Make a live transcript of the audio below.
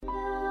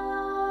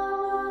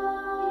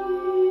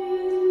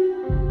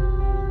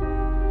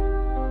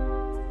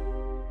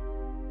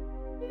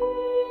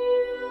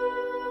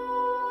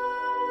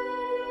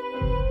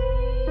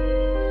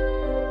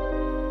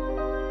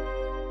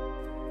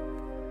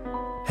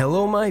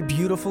Hello, my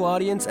beautiful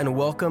audience, and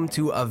welcome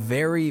to a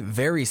very,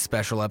 very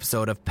special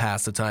episode of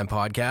Pass the Time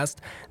Podcast.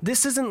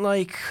 This isn't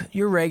like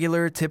your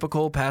regular,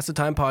 typical Pass the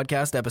Time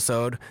Podcast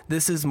episode.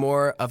 This is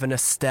more of a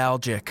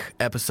nostalgic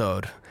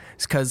episode.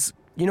 It's because,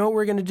 you know what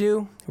we're going to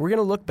do? We're going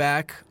to look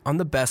back on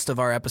the best of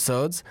our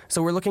episodes.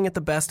 So we're looking at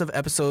the best of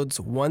episodes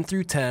 1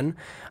 through 10.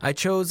 I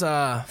chose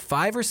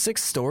 5 or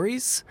 6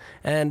 stories,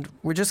 and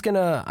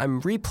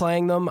I'm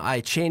replaying them. I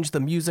changed the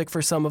music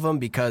for some of them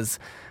because...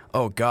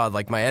 oh God,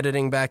 like my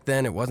editing back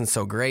then, it wasn't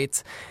so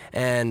great.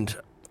 And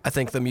I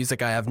think the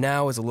music I have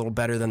now is a little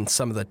better than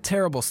some of the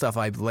terrible stuff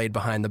I've laid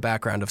behind the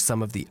background of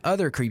some of the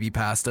other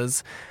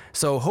creepypastas.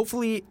 So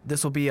hopefully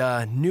this will be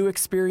a new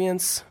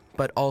experience,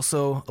 but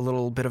also a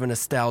little bit of a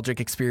nostalgic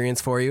experience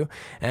for you.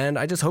 And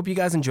I just hope you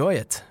guys enjoy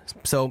it.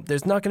 So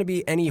there's not going to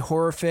be any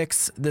horror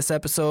fix this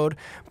episode,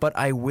 but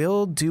I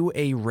will do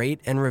a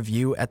rate and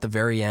review at the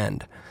very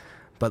end.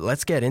 But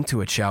let's get into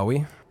it, shall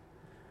we?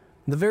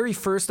 The very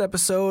first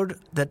episode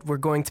that we're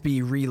going to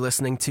be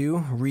re-listening to,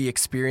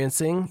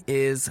 re-experiencing,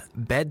 is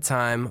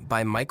Bedtime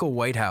by Michael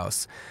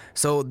Whitehouse.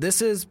 So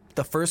this is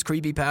the first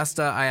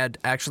creepypasta I had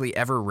actually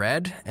ever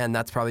read, and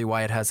that's probably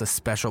why it has a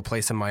special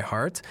place in my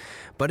heart.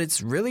 But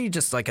it's really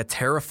just like a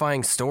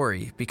terrifying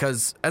story,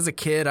 because as a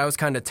kid, I was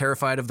kind of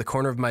terrified of the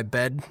corner of my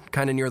bed,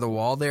 kind of near the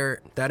wall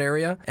there, that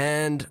area.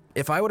 And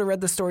if I would have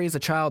read the story as a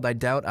child, I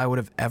doubt I would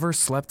have ever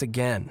slept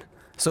again.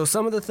 So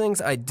some of the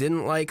things I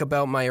didn't like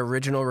about my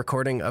original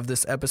recording of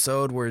this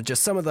episode were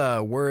just some of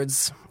the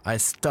words. I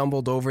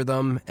stumbled over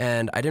them,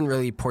 and I didn't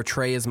really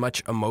portray as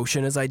much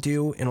emotion as I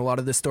do in a lot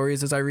of the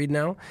stories as I read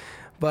now.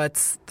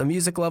 But the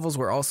music levels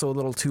were also a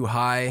little too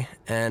high,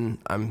 and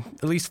I'm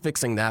at least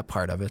fixing that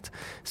part of it.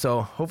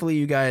 So hopefully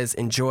you guys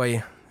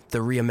enjoy the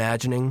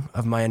reimagining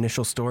of my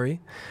initial story.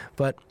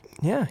 But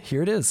yeah,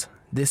 here it is.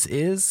 This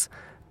is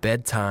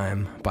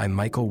Bedtime by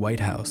Michael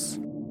Whitehouse.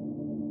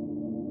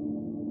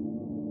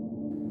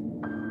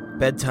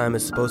 Bedtime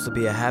is supposed to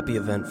be a happy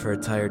event for a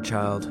tired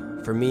child.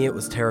 For me, it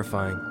was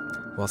terrifying.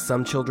 While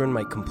some children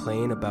might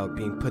complain about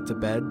being put to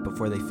bed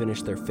before they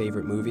finish their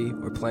favorite movie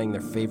or playing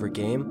their favorite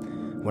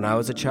game, when I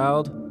was a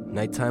child,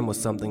 nighttime was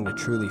something to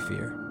truly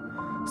fear.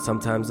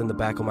 Sometimes in the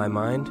back of my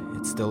mind,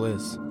 it still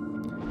is.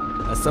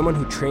 As someone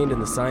who trained in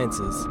the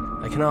sciences,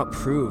 I cannot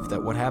prove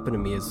that what happened to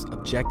me is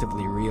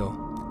objectively real.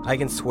 I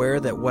can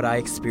swear that what I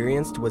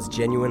experienced was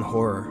genuine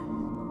horror.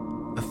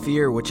 A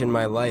fear which in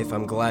my life,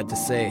 I'm glad to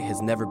say,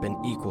 has never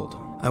been equaled.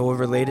 I will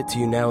relate it to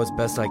you now as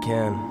best I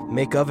can.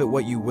 Make of it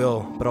what you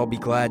will, but I'll be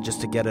glad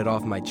just to get it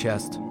off my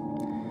chest.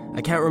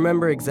 I can't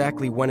remember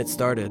exactly when it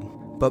started,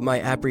 but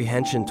my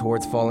apprehension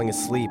towards falling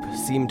asleep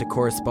seemed to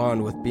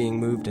correspond with being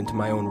moved into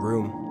my own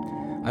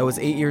room. I was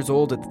 8 years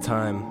old at the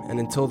time, and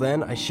until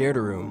then I shared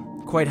a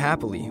room, quite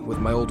happily, with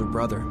my older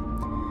brother.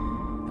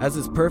 As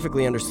is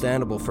perfectly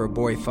understandable for a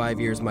boy 5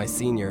 years my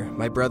senior,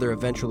 my brother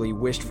eventually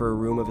wished for a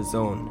room of his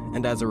own,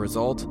 and as a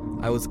result,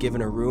 I was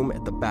given a room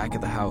at the back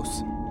of the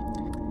house.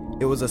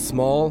 It was a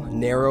small,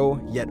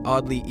 narrow, yet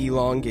oddly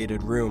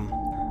elongated room,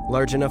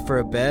 large enough for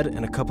a bed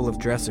and a couple of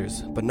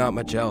dressers, but not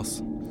much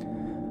else.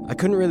 I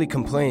couldn't really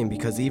complain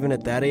because even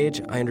at that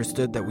age, I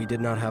understood that we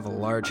did not have a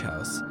large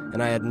house,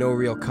 and I had no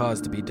real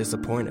cause to be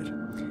disappointed,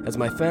 as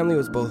my family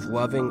was both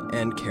loving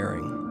and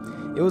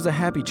caring. It was a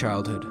happy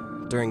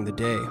childhood, during the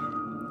day.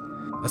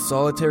 A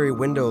solitary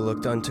window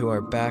looked onto our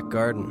back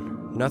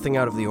garden, nothing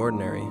out of the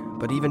ordinary,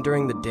 but even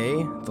during the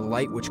day, the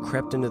light which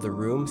crept into the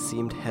room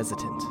seemed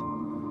hesitant.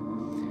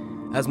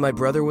 As my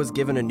brother was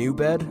given a new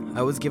bed,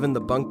 I was given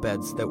the bunk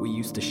beds that we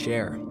used to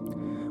share.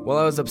 While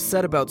I was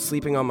upset about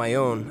sleeping on my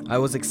own, I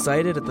was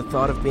excited at the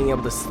thought of being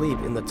able to sleep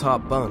in the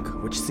top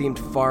bunk, which seemed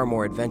far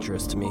more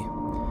adventurous to me.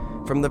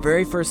 From the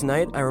very first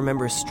night, I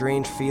remember a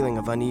strange feeling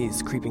of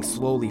unease creeping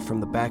slowly from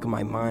the back of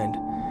my mind.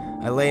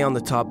 I lay on the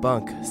top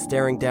bunk,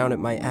 staring down at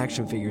my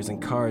action figures and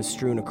cars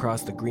strewn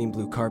across the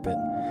green-blue carpet.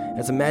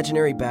 As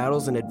imaginary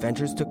battles and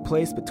adventures took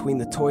place between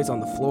the toys on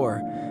the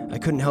floor, I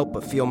couldn't help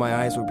but feel my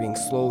eyes were being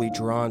slowly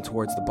drawn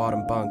towards the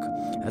bottom bunk,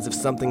 as if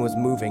something was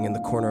moving in the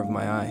corner of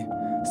my eye,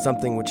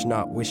 something which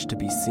not wished to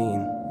be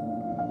seen.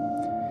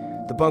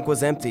 The bunk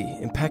was empty,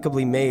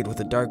 impeccably made with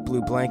a dark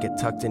blue blanket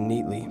tucked in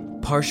neatly,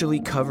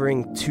 partially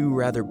covering 2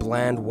 rather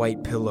bland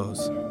white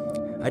pillows.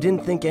 I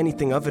didn't think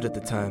anything of it at the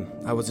time.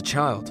 I was a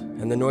child,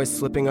 and the noise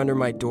slipping under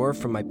my door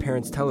from my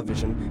parents'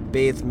 television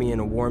bathed me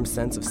in a warm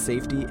sense of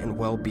safety and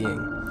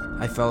well-being.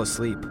 I fell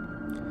asleep.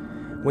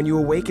 When you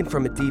awaken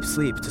from a deep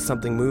sleep to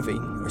something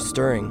moving or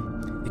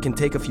stirring, it can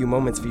take a few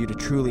moments for you to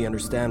truly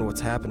understand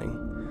what's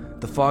happening.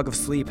 The fog of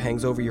sleep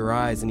hangs over your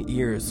eyes and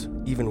ears,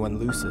 even when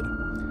lucid.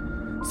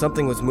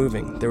 Something was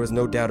moving, there was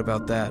no doubt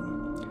about that.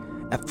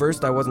 At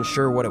first I wasn't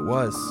sure what it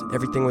was.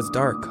 Everything was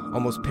dark,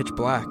 almost pitch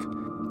black.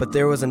 But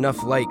there was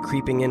enough light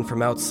creeping in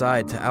from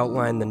outside to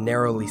outline the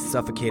narrowly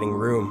suffocating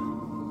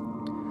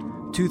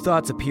room. 2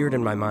 thoughts appeared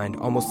in my mind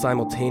almost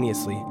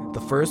simultaneously.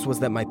 The first was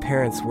that my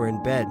parents were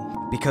in bed,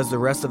 because the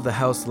rest of the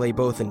house lay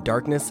both in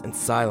darkness and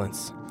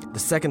silence. The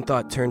second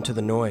thought turned to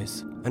the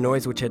noise, a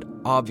noise which had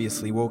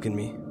obviously woken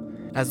me.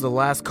 As the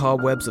last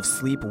cobwebs of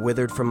sleep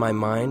withered from my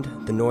mind,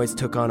 the noise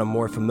took on a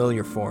more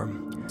familiar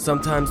form.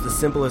 Sometimes the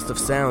simplest of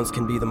sounds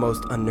can be the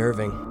most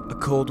unnerving. A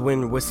cold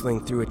wind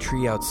whistling through a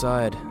tree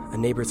outside, a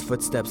neighbor's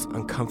footsteps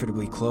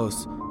uncomfortably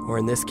close, or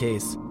in this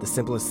case, the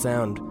simplest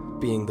sound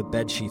being the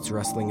bedsheets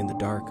rustling in the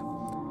dark.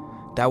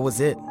 That was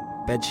it.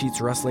 Bedsheets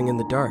rustling in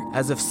the dark,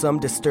 as if some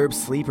disturbed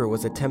sleeper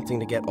was attempting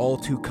to get all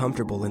too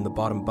comfortable in the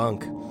bottom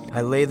bunk.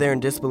 I lay there in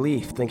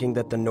disbelief, thinking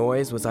that the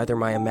noise was either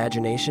my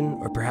imagination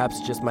or perhaps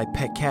just my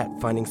pet cat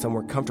finding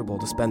somewhere comfortable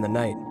to spend the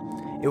night.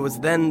 It was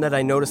then that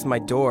I noticed my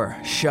door,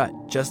 shut,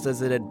 just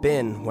as it had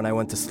been when I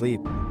went to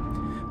sleep.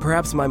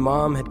 Perhaps my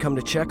mom had come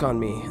to check on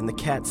me, and the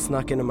cat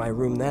snuck into my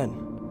room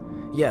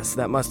then. Yes,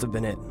 that must have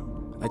been it.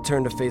 I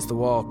turned to face the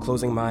wall,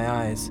 closing my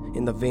eyes,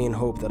 in the vain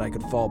hope that I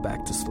could fall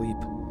back to sleep.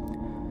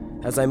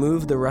 As I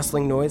moved, the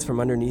rustling noise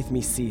from underneath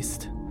me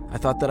ceased. I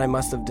thought that I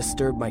must have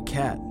disturbed my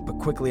cat, but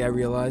quickly I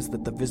realized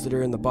that the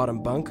visitor in the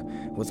bottom bunk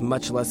was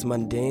much less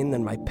mundane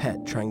than my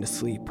pet trying to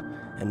sleep,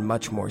 and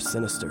much more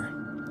sinister.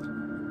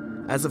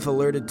 As if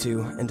alerted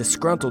to and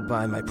disgruntled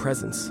by my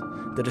presence,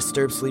 the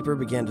disturbed sleeper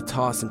began to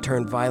toss and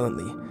turn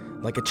violently,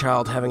 like a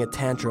child having a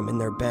tantrum in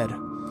their bed.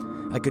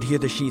 I could hear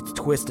the sheets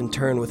twist and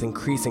turn with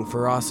increasing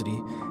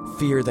ferocity.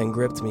 Fear then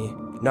gripped me,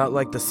 not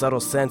like the subtle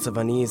sense of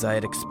unease I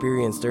had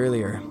experienced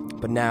earlier,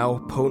 but now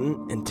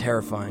potent and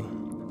terrifying.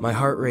 My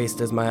heart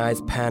raced as my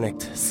eyes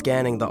panicked,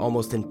 scanning the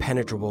almost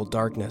impenetrable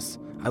darkness.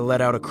 I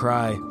let out a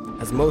cry.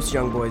 As most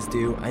young boys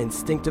do, I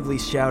instinctively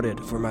shouted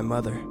for my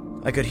mother.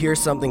 I could hear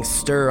something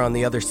stir on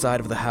the other side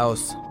of the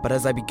house, but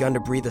as I begun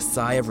to breathe a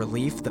sigh of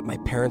relief that my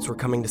parents were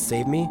coming to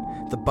save me,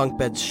 the bunk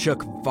beds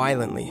shook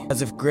violently,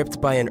 as if gripped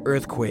by an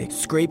earthquake,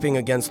 scraping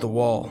against the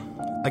wall.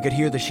 I could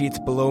hear the sheets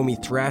below me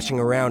thrashing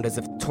around as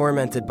if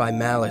tormented by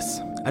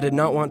malice. I did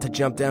not want to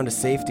jump down to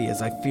safety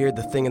as I feared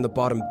the thing in the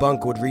bottom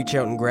bunk would reach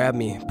out and grab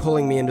me,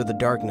 pulling me into the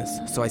darkness,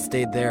 so I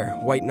stayed there,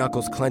 white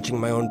knuckles clenching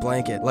my own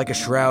blanket, like a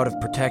shroud of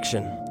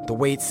protection. The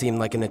wait seemed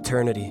like an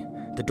eternity.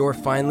 The door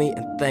finally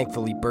and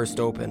thankfully burst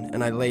open,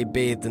 and I lay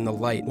bathed in the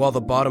light, while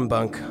the bottom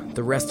bunk,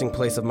 the resting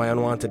place of my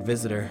unwanted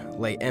visitor,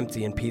 lay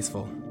empty and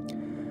peaceful.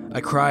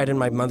 I cried and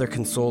my mother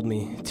consoled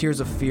me. Tears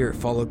of fear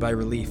followed by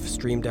relief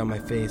streamed down my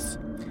face.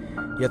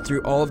 Yet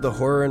through all of the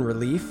horror and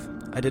relief,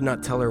 I did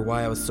not tell her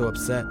why I was so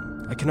upset.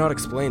 I cannot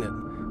explain it,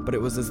 but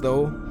it was as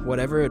though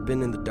whatever had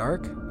been in the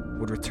dark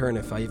would return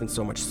if I even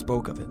so much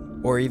spoke of it,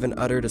 or even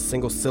uttered a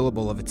single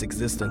syllable of its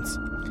existence.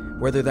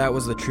 Whether that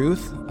was the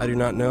truth, I do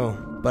not know.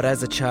 But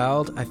as a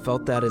child, I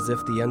felt that as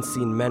if the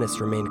unseen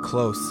menace remained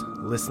close,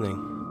 listening.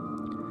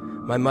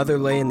 My mother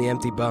lay in the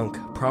empty bunk,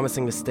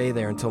 promising to stay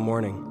there until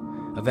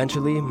morning.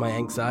 Eventually, my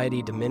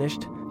anxiety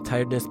diminished,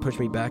 tiredness pushed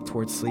me back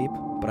towards sleep,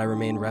 but I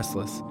remained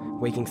restless,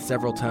 waking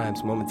several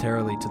times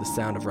momentarily to the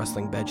sound of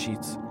rustling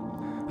bedsheets.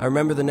 I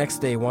remember the next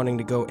day wanting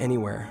to go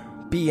anywhere,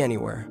 be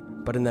anywhere,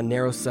 but in the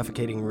narrow,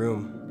 suffocating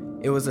room.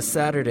 It was a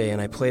Saturday and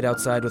I played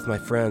outside with my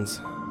friends.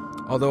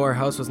 Although our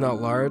house was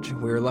not large,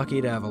 we were lucky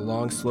to have a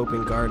long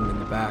sloping garden in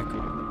the back.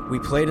 We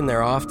played in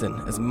there often,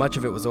 as much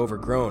of it was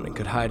overgrown and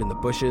could hide in the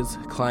bushes,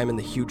 climb in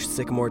the huge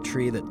sycamore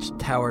tree that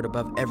towered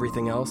above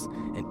everything else,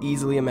 and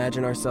easily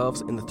imagine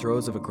ourselves in the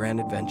throes of a grand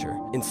adventure,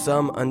 in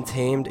some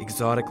untamed,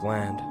 exotic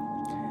land.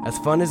 As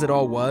fun as it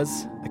all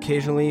was,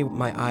 occasionally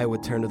my eye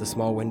would turn to the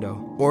small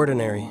window.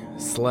 Ordinary,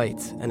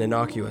 slight, and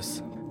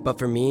innocuous. But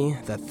for me,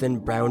 that thin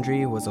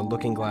boundary was a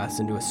looking glass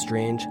into a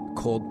strange,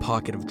 cold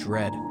pocket of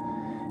dread.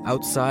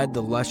 Outside,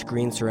 the lush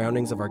green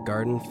surroundings of our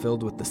garden,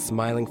 filled with the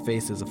smiling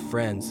faces of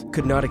friends,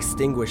 could not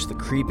extinguish the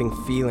creeping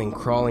feeling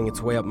crawling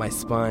its way up my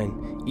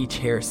spine, each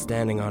hair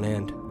standing on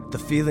end. The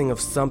feeling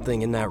of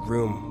something in that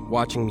room,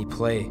 watching me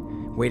play,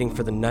 waiting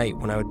for the night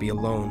when I would be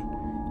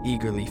alone,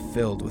 eagerly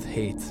filled with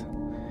hate.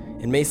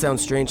 It may sound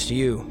strange to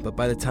you, but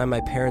by the time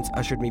my parents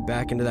ushered me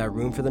back into that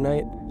room for the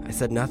night, I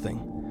said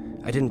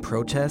nothing. I didn't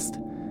protest.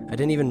 I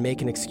didn't even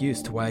make an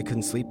excuse to why I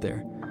couldn't sleep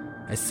there.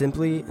 I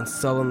simply and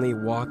sullenly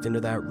walked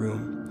into that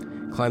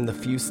room, climbed the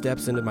few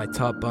steps into my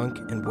top bunk,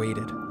 and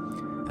waited.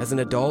 As an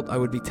adult, I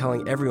would be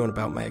telling everyone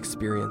about my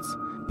experience,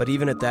 but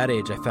even at that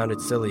age, I found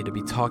it silly to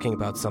be talking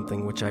about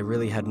something which I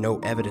really had no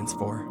evidence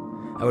for.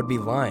 I would be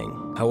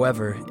lying.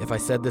 However, if I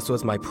said this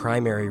was my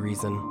primary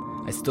reason,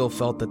 I still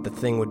felt that the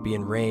thing would be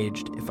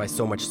enraged if I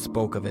so much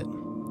spoke of it.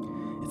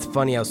 It's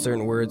funny how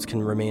certain words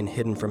can remain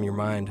hidden from your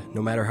mind,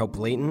 no matter how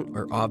blatant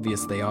or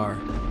obvious they are.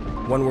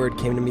 One word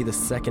came to me the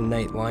second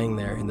night lying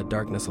there in the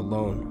darkness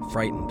alone,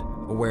 frightened,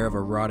 aware of a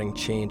rotting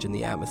change in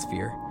the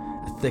atmosphere,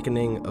 a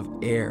thickening of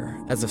air,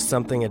 as if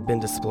something had been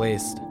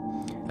displaced.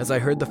 As I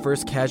heard the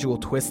first casual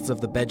twists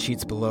of the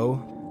bedsheets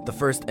below, the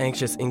first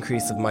anxious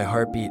increase of my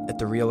heartbeat at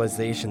the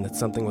realization that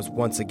something was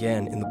once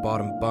again in the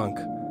bottom bunk,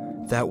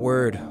 that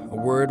word, a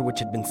word which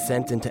had been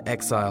sent into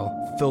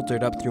exile,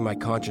 filtered up through my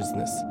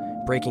consciousness,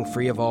 breaking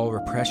free of all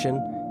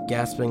repression,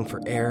 gasping for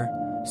air,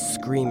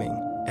 screaming,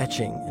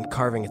 etching, and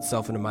carving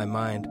itself into my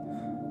mind.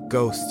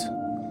 Ghost.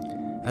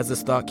 As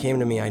this thought came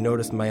to me, I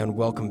noticed my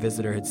unwelcome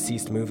visitor had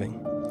ceased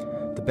moving.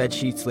 The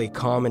bedsheets lay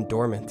calm and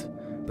dormant,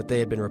 but they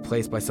had been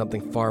replaced by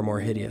something far more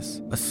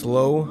hideous. A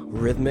slow,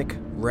 rhythmic,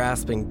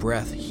 rasping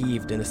breath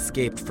heaved and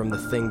escaped from the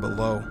thing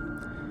below.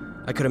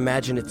 I could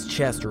imagine its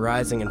chest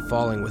rising and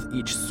falling with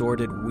each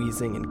sordid,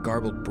 wheezing, and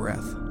garbled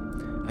breath.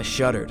 I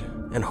shuddered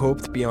and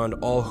hoped beyond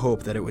all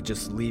hope that it would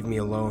just leave me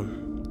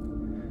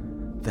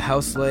alone. The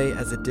house lay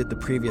as it did the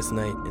previous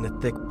night in a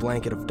thick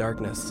blanket of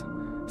darkness.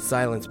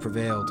 Silence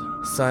prevailed,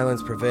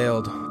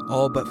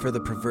 all but for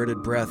the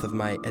perverted breath of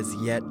my as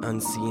yet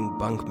unseen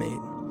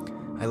bunkmate.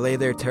 I lay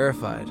there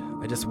terrified.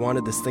 I just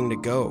wanted this thing to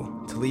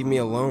go, to leave me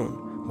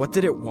alone. What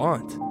did it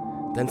want?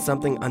 Then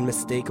something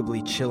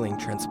unmistakably chilling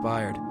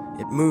transpired.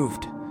 It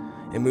moved.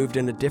 It moved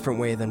in a different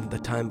way than the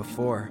time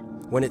before.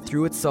 When it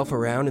threw itself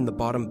around in the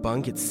bottom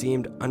bunk, it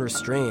seemed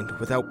unrestrained,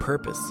 without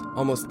purpose,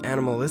 almost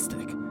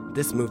animalistic.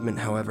 This movement,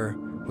 however,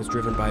 was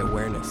driven by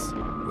awareness,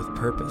 with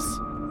purpose,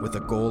 with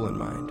a goal in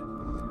mind.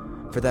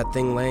 For that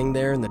thing laying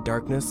there in the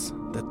darkness,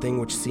 that thing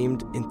which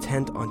seemed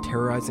intent on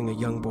terrorizing a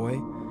young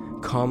boy,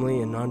 calmly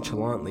and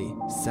nonchalantly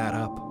sat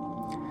up.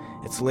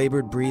 Its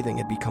labored breathing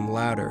had become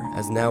louder,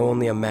 as now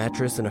only a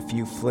mattress and a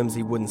few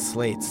flimsy wooden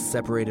slates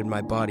separated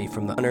my body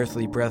from the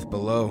unearthly breath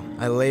below.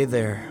 I lay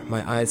there,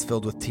 my eyes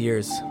filled with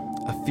tears.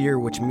 A fear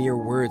which mere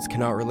words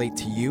cannot relate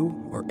to you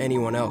or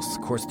anyone else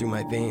coursed through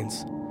my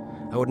veins.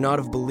 I would not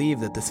have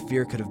believed that this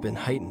fear could have been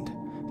heightened,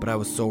 but I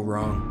was so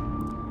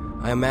wrong.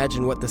 I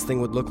imagined what this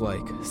thing would look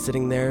like,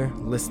 sitting there,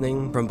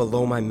 listening from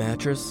below my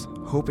mattress,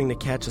 hoping to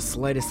catch the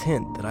slightest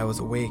hint that I was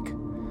awake.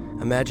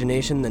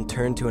 Imagination then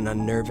turned to an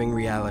unnerving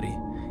reality.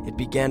 It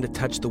began to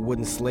touch the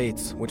wooden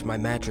slates which my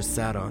mattress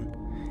sat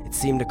on. It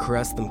seemed to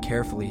caress them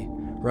carefully,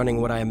 running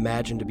what I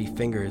imagined to be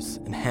fingers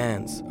and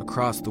hands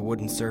across the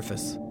wooden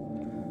surface.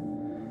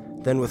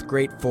 Then with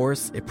great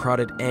force, it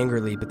prodded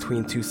angrily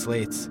between two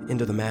slates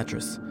into the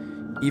mattress.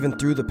 Even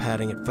through the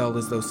padding, it felt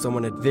as though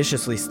someone had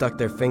viciously stuck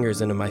their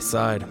fingers into my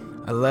side.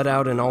 I let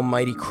out an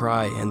almighty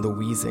cry, and the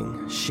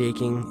wheezing,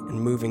 shaking,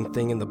 and moving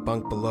thing in the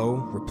bunk below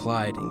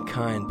replied in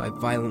kind by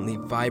violently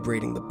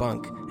vibrating the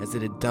bunk as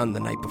it had done the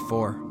night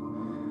before.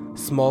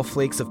 Small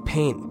flakes of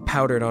paint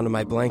powdered onto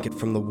my blanket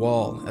from the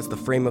wall as the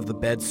frame of the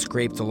bed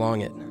scraped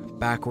along it,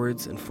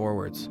 backwards and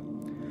forwards.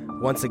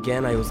 Once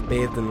again I was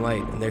bathed in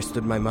light, and there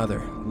stood my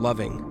mother,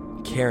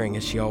 loving, caring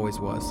as she always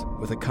was,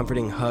 with a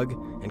comforting hug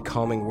and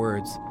calming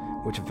words,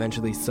 which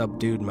eventually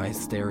subdued my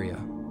hysteria.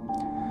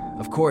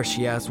 Of course,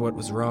 she asked what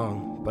was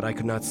wrong, but I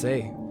could not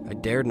say. I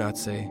dared not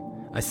say.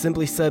 I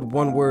simply said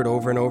one word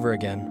over and over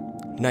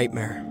again: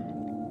 nightmare.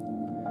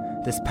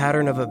 This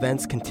pattern of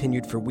events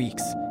continued for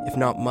weeks, if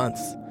not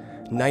months.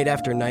 Night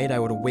after night, I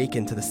would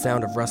awaken to the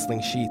sound of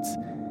rustling sheets.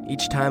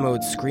 Each time I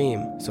would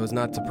scream so as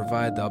not to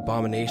provide the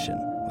abomination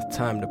with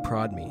time to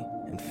prod me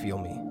and feel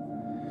me.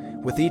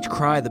 With each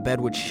cry, the bed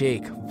would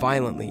shake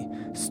violently,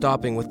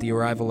 stopping with the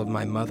arrival of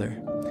my mother,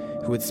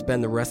 who would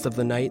spend the rest of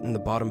the night in the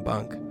bottom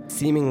bunk,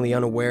 seemingly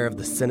unaware of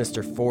the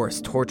sinister force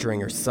torturing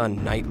her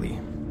son nightly.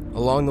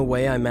 Along the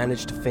way, I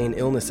managed to feign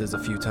illnesses a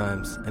few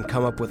times and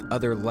come up with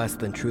other less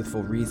than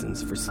truthful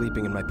reasons for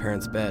sleeping in my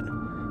parents' bed.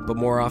 But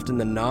more often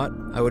than not,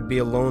 I would be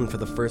alone for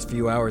the first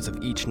few hours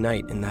of each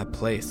night in that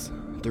place,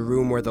 the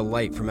room where the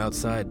light from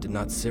outside did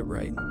not sit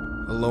right,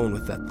 alone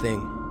with that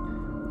thing.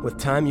 With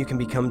time, you can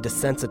become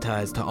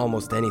desensitized to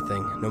almost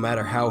anything, no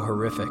matter how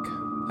horrific.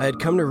 I had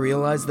come to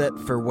realize that,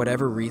 for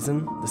whatever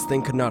reason, this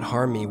thing could not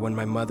harm me when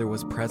my mother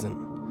was present.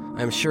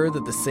 I am sure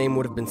that the same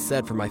would have been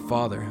said for my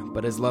father,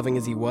 but as loving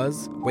as he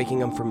was, waking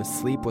him from his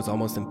sleep was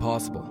almost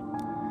impossible.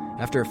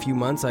 After a few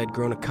months, I had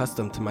grown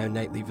accustomed to my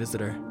nightly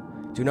visitor.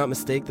 Do not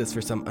mistake this for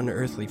some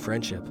unearthly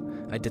friendship.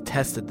 I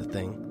detested the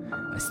thing.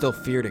 I still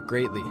feared it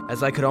greatly,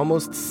 as I could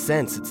almost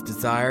sense its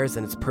desires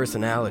and its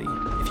personality,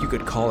 if you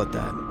could call it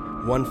that.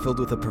 One filled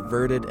with a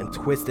perverted and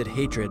twisted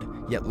hatred,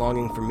 yet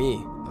longing for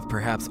me, of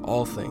perhaps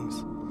all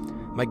things.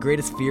 My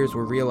greatest fears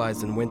were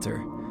realized in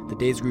winter. The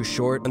days grew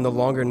short, and the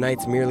longer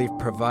nights merely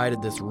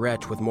provided this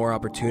wretch with more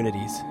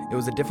opportunities. It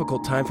was a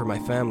difficult time for my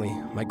family.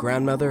 My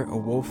grandmother, a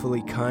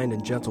woefully kind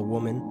and gentle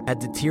woman, had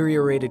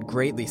deteriorated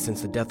greatly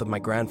since the death of my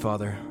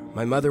grandfather.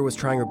 My mother was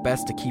trying her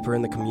best to keep her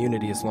in the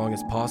community as long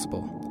as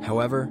possible.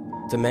 However,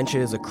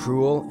 dementia is a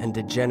cruel and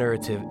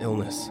degenerative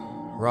illness,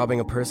 robbing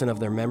a person of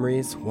their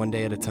memories one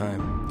day at a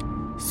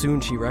time. Soon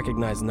she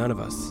recognized none of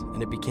us,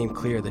 and it became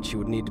clear that she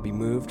would need to be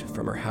moved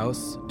from her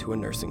house to a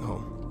nursing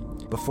home.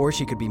 Before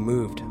she could be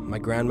moved, my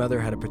grandmother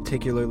had a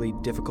particularly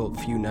difficult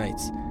few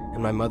nights,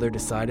 and my mother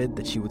decided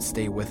that she would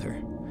stay with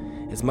her.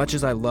 As much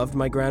as I loved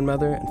my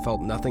grandmother and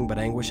felt nothing but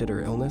anguish at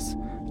her illness,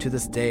 to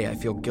this day I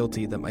feel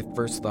guilty that my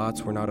first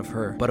thoughts were not of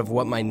her, but of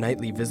what my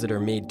nightly visitor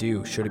may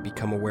do should it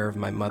become aware of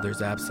my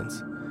mother's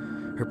absence.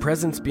 Her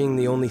presence being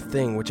the only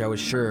thing which I was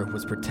sure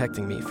was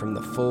protecting me from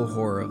the full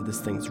horror of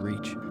this thing's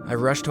reach. I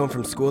rushed home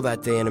from school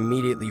that day and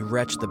immediately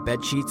wrenched the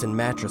bedsheets and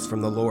mattress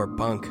from the lower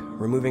bunk,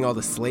 removing all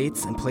the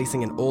slates and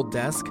placing an old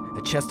desk,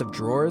 a chest of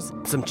drawers,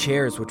 some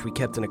chairs which we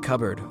kept in a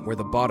cupboard where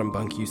the bottom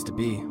bunk used to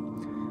be.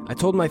 I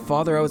told my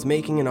father I was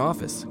making an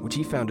office, which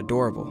he found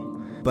adorable,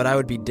 but I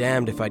would be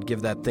damned if I'd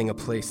give that thing a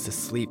place to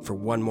sleep for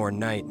one more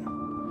night.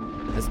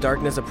 As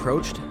darkness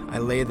approached, I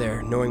lay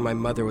there, knowing my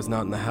mother was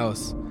not in the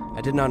house.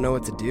 I did not know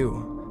what to do.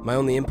 My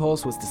only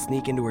impulse was to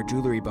sneak into her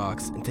jewelry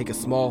box and take a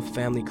small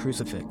family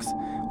crucifix,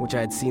 which I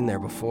had seen there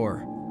before.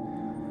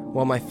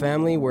 While my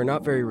family were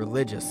not very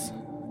religious,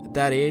 at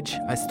that age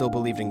I still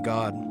believed in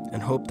God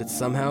and hoped that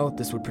somehow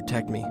this would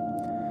protect me.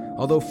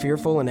 Although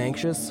fearful and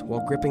anxious,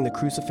 while gripping the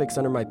crucifix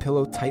under my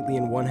pillow tightly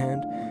in one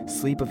hand,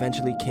 sleep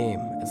eventually came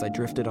as I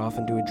drifted off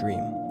into a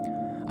dream.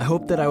 I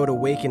hoped that I would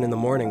awaken in the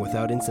morning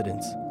without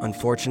incidents.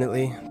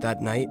 Unfortunately,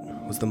 that night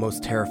was the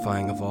most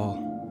terrifying of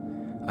all.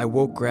 I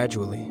woke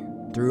gradually.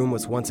 The room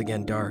was once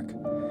again dark.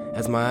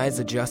 As my eyes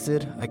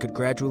adjusted, I could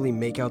gradually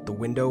make out the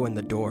window and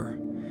the door,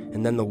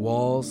 and then the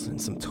walls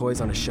and some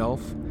toys on a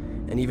shelf,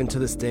 and even to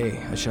this day,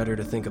 I shudder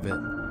to think of it,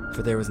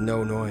 for there was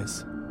no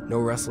noise, no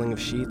rustling of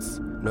sheets,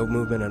 no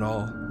movement at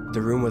all.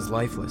 The room was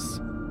lifeless.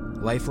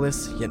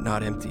 Lifeless, yet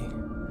not empty.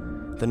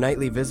 The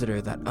nightly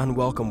visitor, that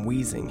unwelcome,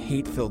 wheezing,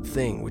 hate-filled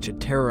thing which had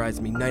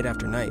terrorized me night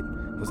after night,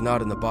 was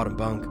not in the bottom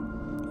bunk.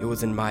 It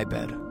was in my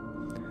bed.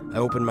 I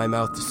opened my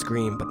mouth to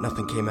scream, but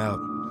nothing came out.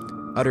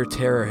 Utter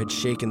terror had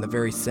shaken the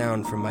very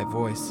sound from my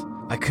voice.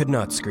 I could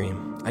not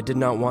scream. I did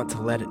not want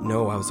to let it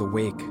know I was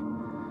awake.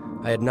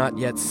 I had not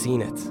yet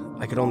seen it.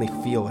 I could only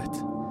feel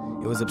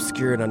it. It was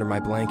obscured under my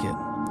blanket.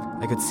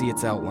 I could see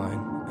its outline,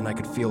 and I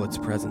could feel its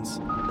presence,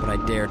 but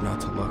I dared not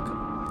to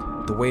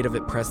look. The weight of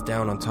it pressed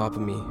down on top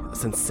of me, a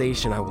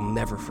sensation I will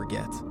never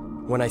forget.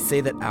 When I say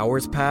that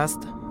hours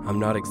passed, I'm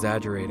not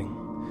exaggerating.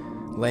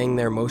 Laying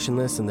there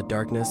motionless in the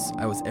darkness,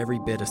 I was every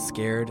bit a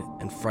scared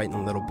and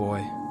frightened little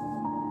boy.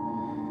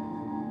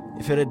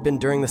 If it had been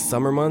during the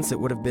summer months, it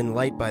would have been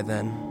light by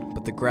then,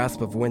 but the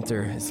grasp of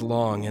winter is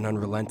long and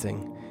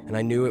unrelenting, and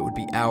I knew it would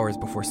be hours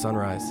before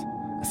sunrise,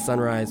 a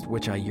sunrise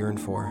which I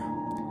yearned for.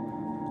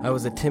 I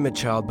was a timid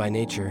child by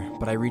nature,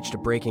 but I reached a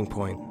breaking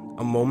point,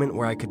 a moment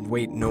where I could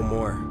wait no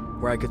more,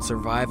 where I could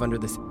survive under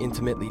this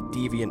intimately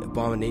deviant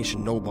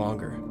abomination no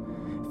longer.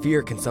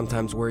 Fear can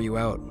sometimes wear you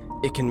out.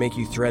 It can make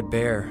you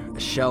threadbare, a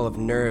shell of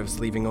nerves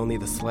leaving only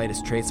the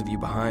slightest trace of you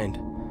behind.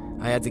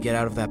 I had to get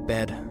out of that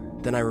bed.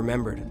 Then I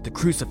remembered, the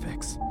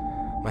crucifix.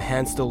 My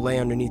hand still lay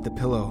underneath the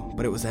pillow,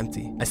 but it was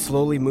empty. I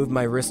slowly moved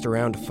my wrist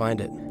around to find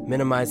it,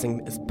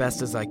 minimizing as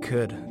best as I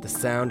could the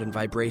sound and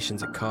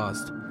vibrations it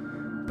caused.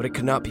 But it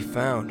could not be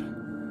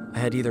found. I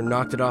had either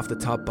knocked it off the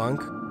top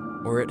bunk,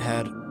 or it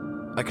had,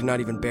 I could not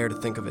even bear to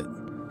think of it,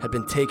 had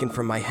been taken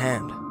from my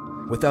hand.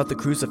 Without the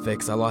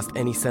crucifix, I lost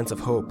any sense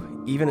of hope.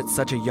 Even at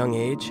such a young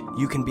age,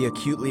 you can be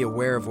acutely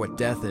aware of what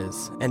death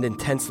is, and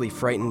intensely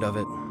frightened of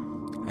it.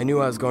 I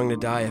knew I was going to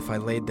die if I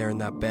laid there in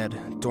that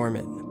bed,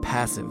 dormant,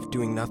 passive,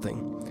 doing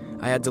nothing.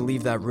 I had to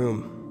leave that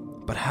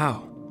room. But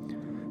how?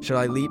 Should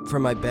I leap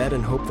from my bed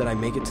and hope that I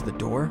make it to the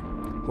door?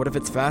 What if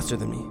it's faster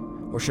than me?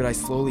 Or should I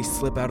slowly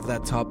slip out of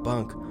that top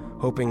bunk,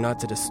 hoping not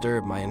to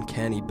disturb my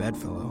uncanny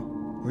bedfellow?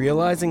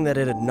 Realizing that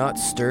it had not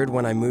stirred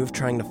when I moved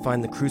trying to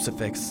find the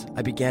crucifix,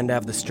 I began to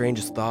have the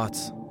strangest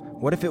thoughts.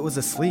 What if it was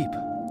asleep?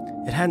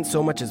 It hadn't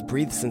so much as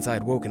breathed since I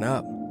had woken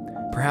up.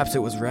 Perhaps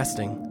it was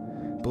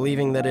resting,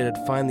 believing that it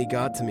had finally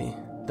got to me,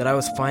 that I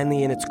was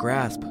finally in its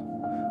grasp.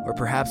 Or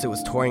perhaps it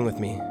was toying with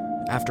me.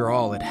 After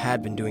all, it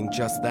had been doing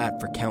just that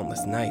for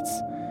countless nights.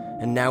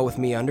 And now with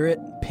me under it,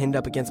 pinned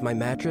up against my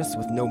mattress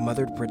with no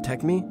mother to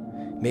protect me,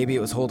 maybe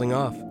it was holding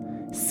off,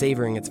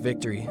 savoring its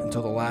victory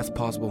until the last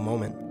possible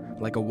moment,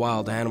 like a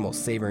wild animal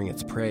savoring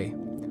its prey.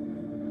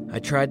 I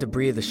tried to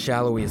breathe as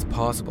shallowly as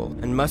possible,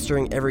 and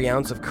mustering every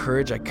ounce of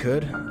courage I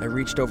could, I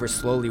reached over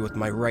slowly with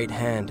my right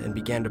hand and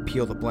began to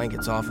peel the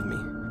blankets off of me.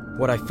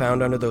 What I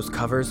found under those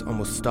covers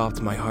almost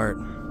stopped my heart.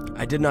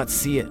 I did not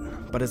see it,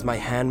 but as my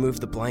hand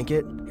moved the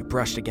blanket, it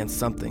brushed against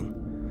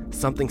something.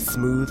 Something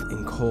smooth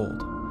and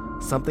cold.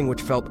 Something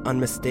which felt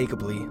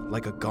unmistakably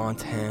like a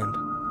gaunt hand.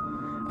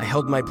 I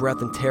held my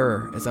breath in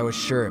terror as I was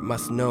sure it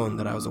must known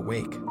that I was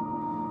awake.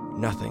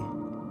 Nothing.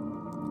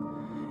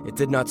 It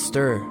did not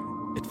stir.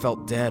 It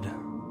felt dead.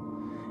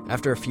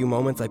 After a few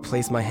moments, I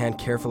placed my hand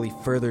carefully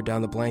further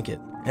down the blanket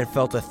and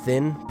felt a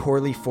thin,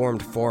 poorly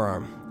formed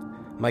forearm.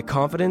 My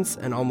confidence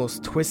and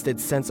almost twisted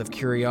sense of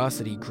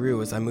curiosity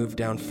grew as I moved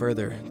down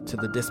further to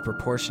the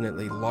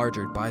disproportionately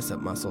larger bicep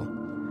muscle.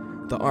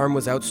 The arm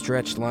was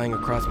outstretched lying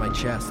across my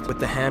chest, with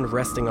the hand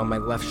resting on my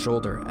left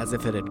shoulder as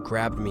if it had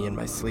grabbed me in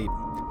my sleep.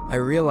 I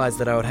realized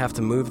that I would have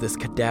to move this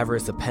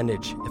cadaverous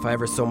appendage if I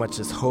ever so much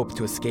as hoped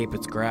to escape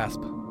its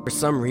grasp. For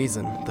some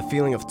reason, the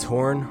feeling of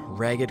torn,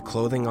 ragged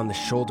clothing on the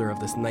shoulder of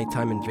this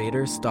nighttime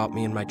invader stopped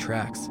me in my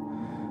tracks.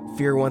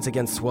 Fear once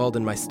again swelled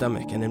in my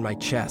stomach and in my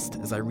chest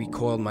as I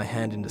recoiled my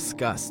hand in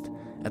disgust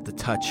at the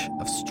touch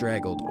of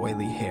straggled,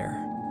 oily hair.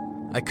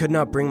 I could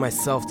not bring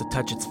myself to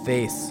touch its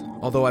face,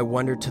 although I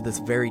wondered to this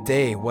very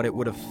day what it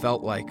would have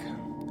felt like.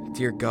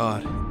 Dear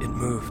God, it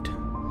moved.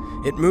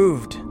 It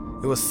moved!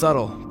 It was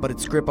subtle, but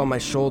its grip on my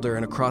shoulder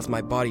and across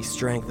my body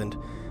strengthened.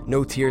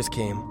 No tears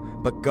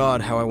came, but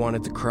God, how I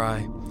wanted to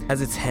cry.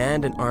 As its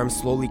hand and arm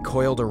slowly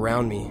coiled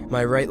around me,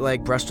 my right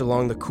leg brushed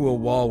along the cool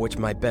wall which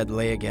my bed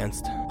lay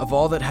against. Of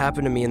all that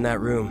happened to me in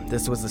that room,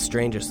 this was the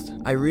strangest.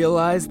 I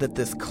realized that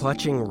this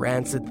clutching,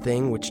 rancid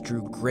thing which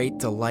drew great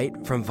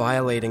delight from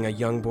violating a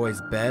young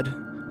boy's bed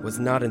was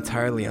not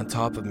entirely on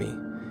top of me.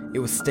 It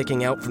was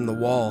sticking out from the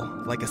wall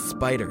like a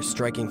spider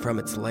striking from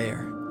its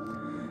lair.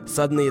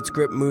 Suddenly its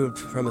grip moved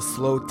from a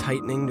slow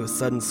tightening to a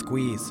sudden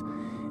squeeze.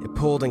 It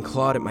pulled and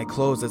clawed at my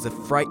clothes as if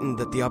frightened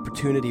that the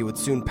opportunity would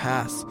soon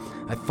pass.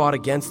 I fought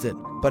against it,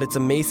 but its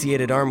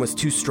emaciated arm was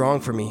too strong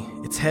for me.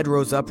 Its head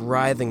rose up,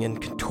 writhing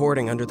and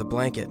contorting under the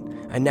blanket.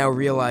 I now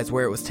realized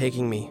where it was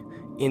taking me,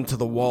 into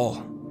the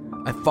wall.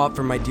 I fought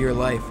for my dear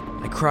life.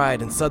 I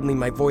cried, and suddenly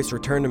my voice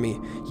returned to me,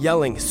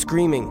 yelling,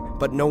 screaming,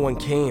 but no one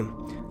came.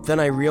 Then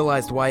I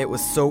realized why it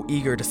was so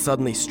eager to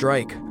suddenly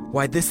strike,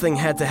 why this thing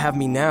had to have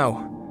me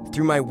now.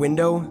 Through my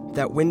window,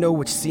 that window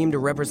which seemed to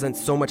represent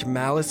so much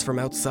malice from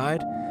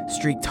outside,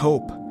 streaked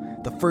hope,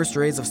 the first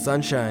rays of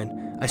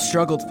sunshine. I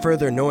struggled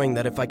further, knowing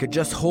that if I could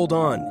just hold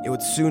on, it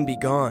would soon be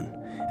gone.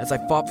 As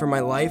I fought for my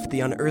life, the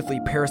unearthly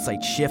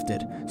parasite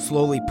shifted,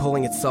 slowly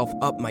pulling itself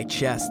up my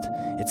chest,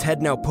 its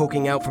head now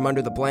poking out from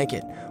under the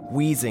blanket,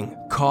 wheezing,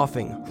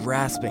 coughing,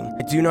 rasping.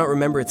 I do not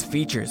remember its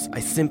features. I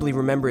simply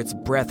remember its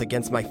breath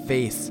against my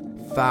face,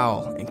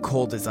 foul and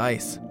cold as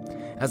ice.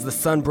 As the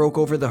sun broke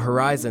over the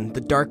horizon, the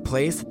dark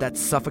place, that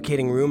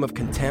suffocating room of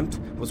contempt,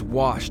 was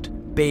washed,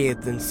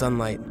 bathed in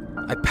sunlight.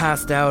 I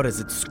passed out as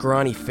its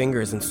scrawny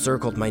fingers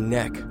encircled my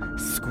neck,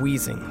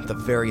 squeezing the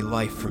very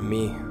life from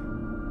me.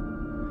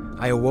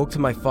 I awoke to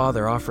my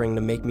father offering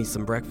to make me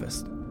some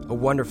breakfast. A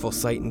wonderful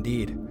sight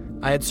indeed.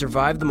 I had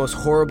survived the most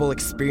horrible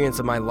experience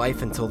of my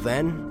life until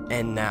then,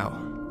 and now.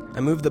 I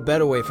moved the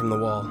bed away from the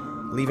wall,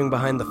 leaving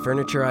behind the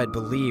furniture I had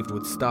believed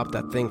would stop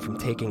that thing from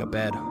taking a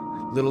bed.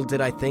 Little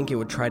did I think it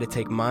would try to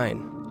take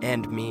mine,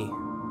 and me.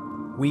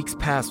 Weeks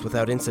passed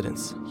without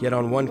incidents, yet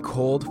on one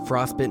cold,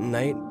 frost-bitten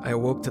night, I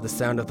awoke to the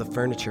sound of the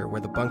furniture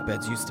where the bunk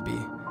beds used to be,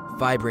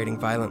 vibrating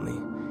violently.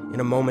 In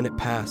a moment it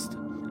passed.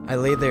 I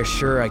lay there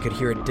sure I could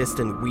hear a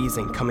distant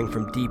wheezing coming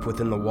from deep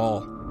within the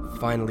wall,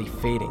 finally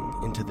fading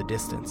into the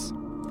distance.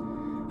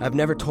 I've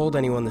never told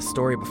anyone this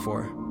story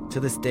before. To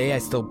this day I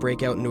still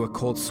break out into a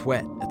cold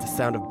sweat at the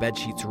sound of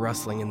bedsheets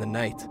rustling in the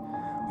night,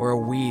 or a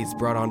wheeze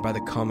brought on by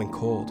the common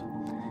cold,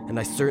 and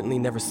I certainly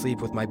never sleep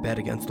with my bed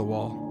against the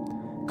wall.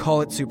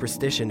 Call it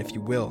superstition if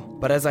you will,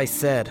 but as I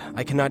said,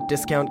 I cannot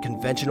discount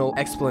conventional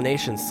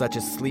explanations such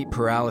as sleep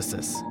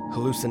paralysis,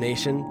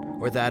 hallucination,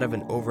 or that of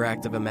an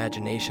overactive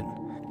imagination.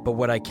 But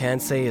what I can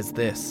say is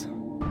this.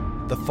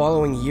 The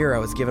following year I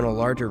was given a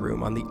larger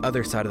room on the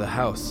other side of the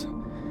house,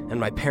 and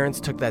my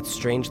parents took that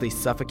strangely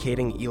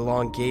suffocating,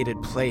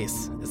 elongated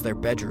place as their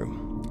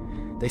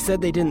bedroom. They said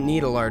they didn't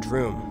need a large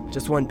room,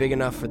 just one big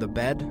enough for the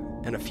bed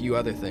and a few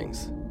other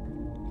things.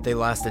 They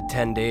lasted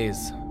 10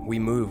 days. We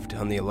moved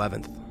on the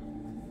 11th.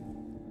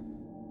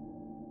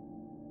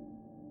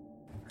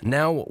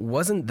 Now,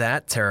 wasn't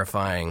that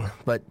terrifying?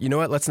 But you know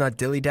what? Let's not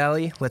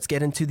dilly-dally. Let's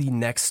get into the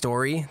next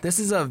story. This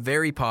is a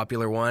very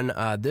popular one.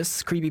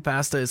 This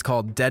creepypasta is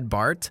called Dead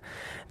Bart.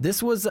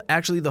 This was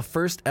actually the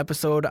first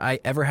episode I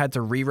ever had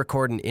to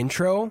re-record an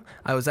intro.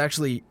 I was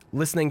actually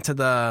listening to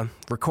the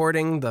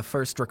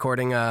first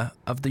recording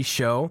of the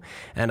show,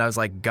 and I was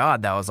like,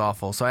 God, that was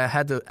awful. So I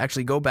had to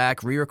actually go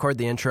back, re-record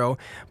the intro,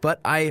 but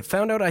I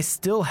found out I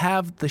still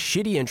have the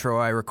shitty intro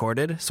I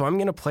recorded, so I'm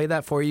going to play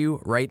that for you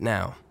right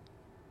now.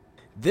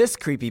 This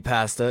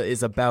creepypasta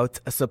is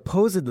about a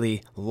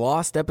supposedly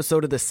lost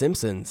episode of The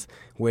Simpsons,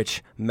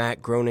 which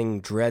Matt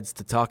Groening dreads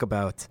to talk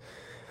about.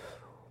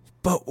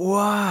 But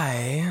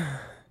why?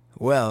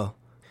 Well,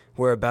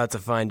 we're about to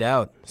find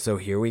out, so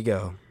here we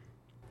go.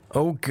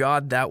 Oh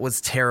God, that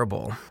was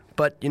terrible.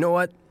 But you know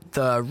what?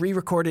 The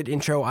re-recorded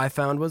intro I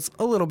found was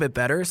a little bit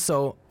better,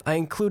 so I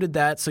included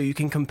that so you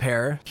can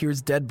compare.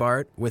 Here's Dead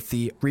Bart with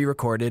the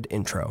re-recorded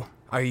intro.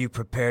 Are you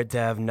prepared to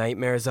have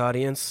nightmares,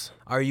 audience?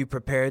 Are you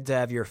prepared to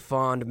have your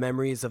fond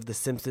memories of The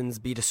Simpsons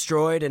be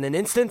destroyed in an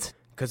instant?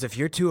 Because if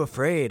you're too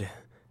afraid,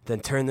 then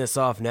turn this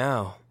off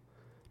now.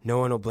 No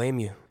one will blame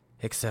you,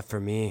 except for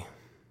me.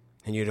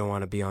 And you don't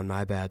want to be on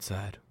my bad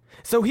side.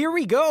 So here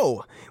we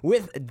go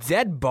with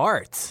Dead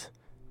Bart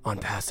on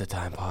Pass the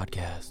Time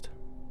Podcast.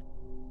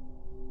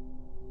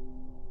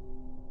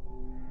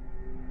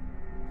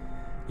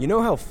 You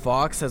know how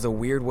Fox has a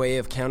weird way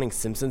of counting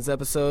Simpsons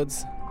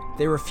episodes?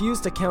 They refuse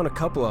to count a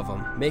couple of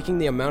them, making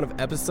the amount of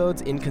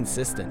episodes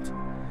inconsistent.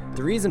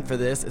 The reason for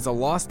this is a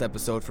lost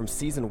episode from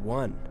Season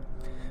 1.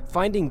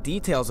 Finding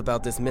details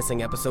about this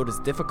missing episode is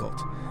difficult.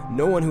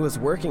 No one who was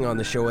working on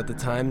the show at the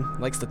time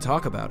likes to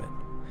talk about it.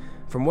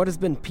 From what has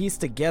been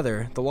pieced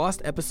together, the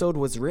lost episode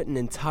was written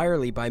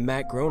entirely by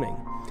Matt Groening.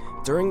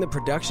 During the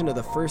production of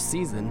the first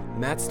season,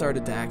 Matt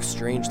started to act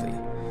strangely.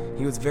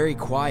 He was very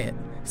quiet,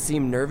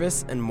 seemed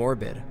nervous and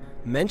morbid.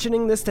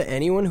 Mentioning this to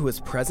anyone who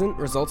is present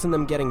results in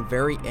them getting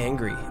very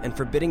angry and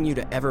forbidding you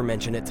to ever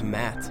mention it to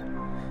Matt.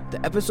 The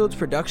episode's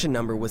production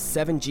number was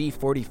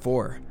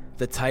 7G44.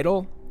 The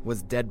title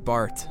was Dead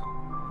Bart.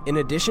 In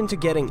addition to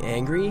getting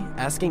angry,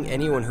 asking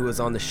anyone who is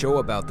on the show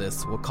about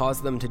this will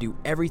cause them to do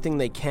everything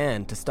they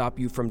can to stop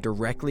you from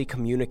directly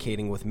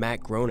communicating with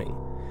Matt Groening.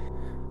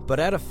 But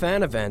at a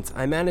fan event,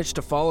 I managed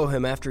to follow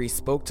him after he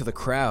spoke to the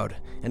crowd,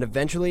 and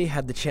eventually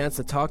had the chance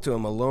to talk to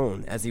him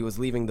alone as he was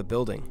leaving the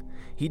building.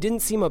 He didn't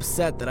seem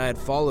upset that I had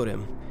followed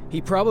him. He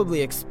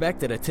probably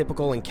expected a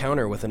typical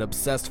encounter with an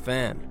obsessed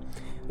fan.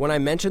 When I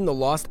mentioned the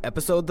lost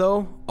episode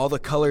though, all the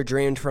color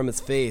drained from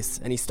his face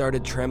and he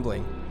started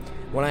trembling.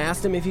 When I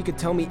asked him if he could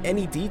tell me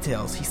any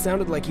details, he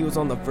sounded like he was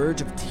on the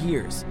verge of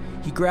tears.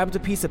 He grabbed a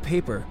piece of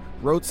paper,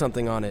 wrote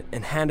something on it,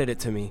 and handed it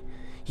to me.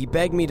 He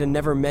begged me to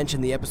never mention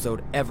the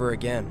episode ever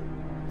again.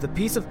 The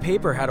piece of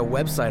paper had a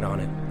website on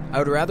it. I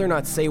would rather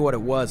not say what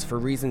it was for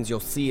reasons you'll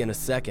see in a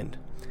second.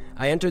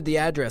 I entered the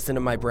address into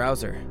my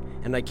browser,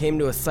 and I came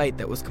to a site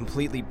that was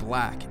completely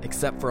black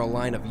except for a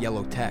line of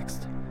yellow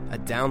text, a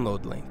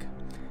download link.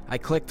 I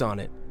clicked on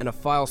it, and a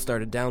file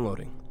started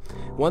downloading.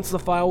 Once the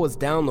file was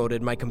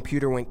downloaded, my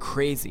computer went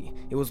crazy.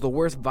 It was the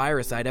worst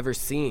virus I'd ever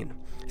seen.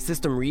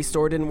 System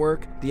restore didn't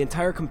work, the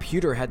entire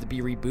computer had to be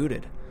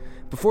rebooted.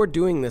 Before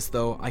doing this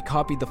though, I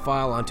copied the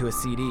file onto a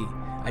CD.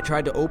 I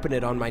tried to open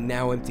it on my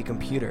now empty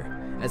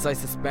computer. As I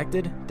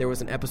suspected, there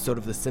was an episode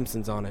of The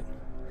Simpsons on it.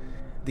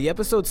 The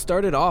episode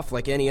started off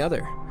like any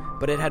other,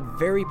 but it had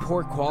very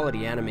poor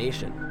quality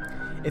animation.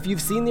 If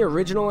you've seen the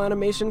original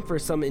animation for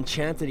Some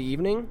Enchanted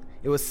Evening,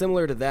 it was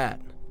similar to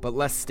that, but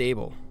less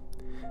stable.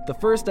 The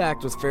first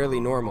act was fairly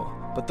normal,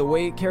 but the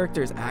way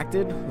characters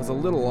acted was a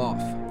little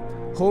off.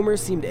 Homer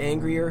seemed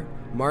angrier,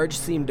 Marge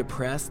seemed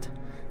depressed,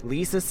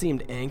 Lisa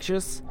seemed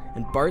anxious,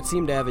 and Bart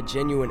seemed to have a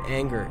genuine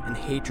anger and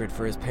hatred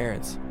for his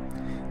parents.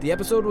 The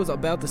episode was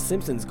about the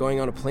Simpsons going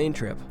on a plane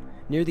trip.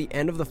 Near the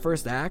end of the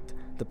first act,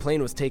 the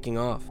plane was taking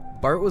off.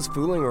 Bart was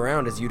fooling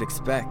around as you'd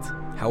expect.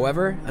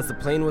 However, as the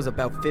plane was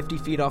about 50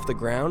 feet off the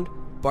ground,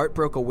 Bart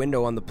broke a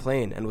window on the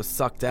plane and was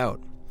sucked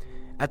out.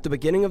 At the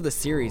beginning of the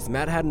series,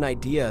 Matt had an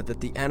idea that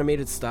the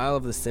animated style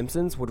of The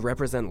Simpsons would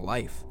represent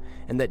life,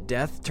 and that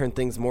death turned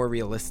things more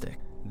realistic.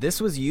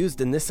 This was used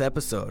in this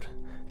episode.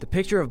 The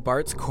picture of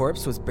Bart's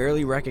corpse was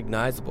barely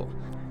recognizable.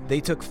 They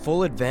took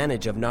full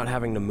advantage of not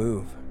having to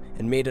move,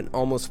 and made an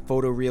almost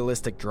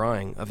photorealistic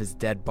drawing of his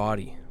dead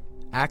body.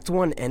 Act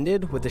 1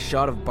 ended with a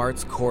shot of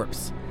Bart's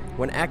corpse.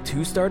 When Act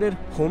 2 started,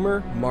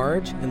 Homer,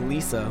 Marge, and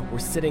Lisa were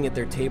sitting at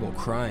their table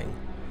crying.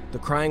 The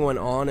crying went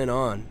on and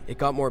on. It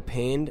got more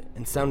pained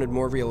and sounded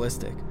more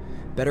realistic.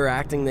 Better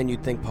acting than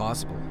you'd think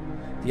possible.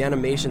 The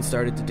animation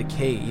started to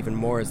decay even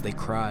more as they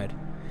cried,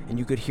 and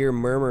you could hear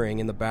murmuring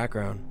in the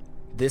background.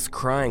 This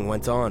crying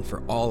went on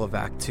for all of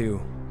Act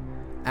 2.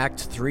 Act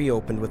 3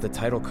 opened with a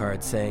title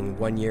card saying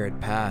 1 year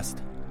had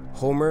passed.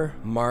 Homer,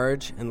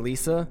 Marge, and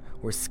Lisa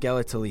were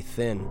skeletally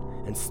thin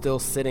and still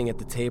sitting at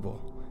the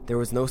table. There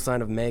was no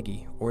sign of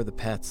Maggie or the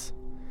pets.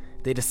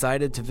 They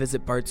decided to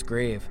visit Bart's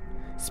grave.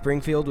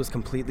 Springfield was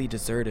completely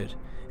deserted,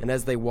 and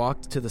as they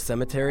walked to the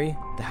cemetery,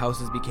 the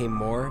houses became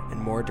more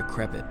and more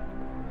decrepit.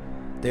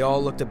 They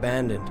all looked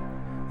abandoned.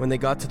 When they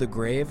got to the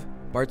grave,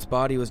 Bart's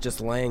body was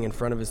just laying in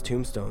front of his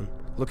tombstone,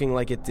 looking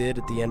like it did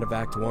at the end of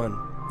Act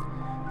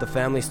 1. The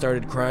family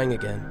started crying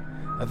again.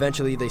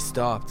 Eventually they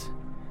stopped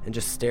and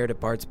just stared at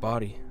Bart's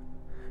body.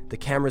 The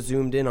camera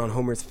zoomed in on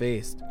Homer's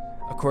face.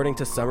 According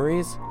to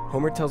summaries,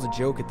 Homer tells a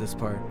joke at this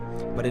part,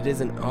 but it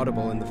isn't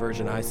audible in the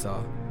version I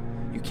saw.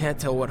 You can't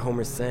tell what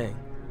Homer's saying.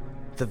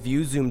 The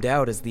view zoomed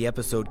out as the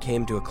episode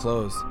came to a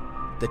close.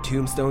 The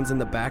tombstones in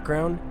the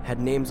background had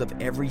names of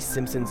every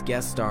Simpsons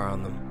guest star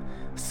on them,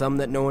 some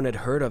that no one had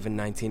heard of in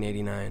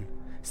 1989,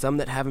 some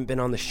that haven't been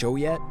on the show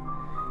yet,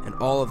 and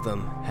all of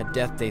them had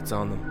death dates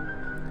on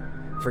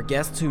them. For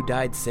guests who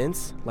died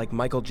since, like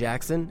Michael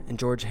Jackson and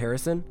George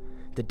Harrison,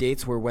 the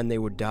dates were when they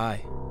would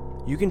die.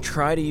 You can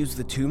try to use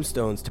the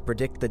tombstones to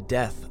predict the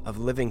death of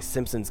living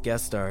Simpsons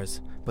guest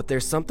stars, but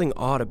there's something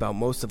odd about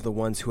most of the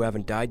ones who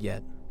haven't died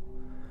yet.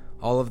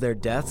 All of their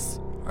deaths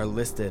are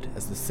listed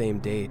as the same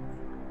date.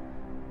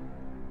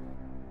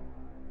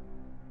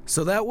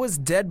 So that was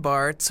Dead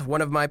Bart,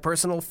 one of my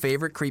personal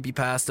favorite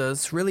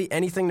creepypastas. Really,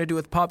 anything to do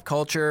with pop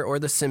culture or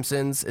The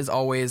Simpsons is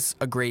always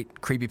a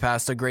great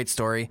creepypasta, great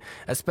story,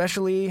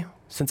 especially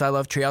since I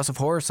love Treehouse of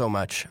Horror so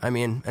much. I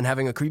mean, and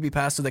having a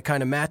creepypasta that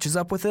kind of matches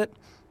up with it,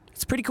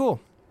 it's pretty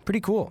cool.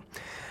 Pretty cool.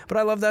 But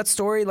I love that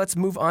story. Let's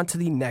move on to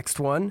the next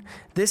one.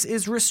 This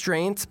is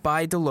Restraint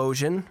by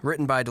Delosion,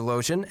 written by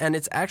Delosion, and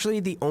it's actually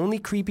the only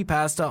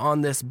creepypasta on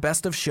this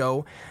best of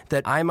show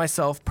that I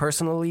myself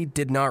personally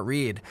did not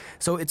read.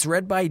 So it's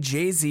read by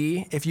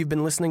Jay-Z. If you've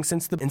been listening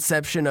since the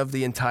inception of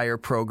the entire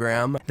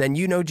program, then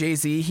you know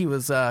Jay-Z. He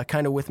was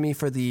kind of with me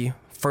for the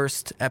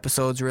first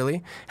episodes,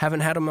 really. Haven't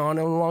had him on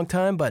in a long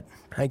time, but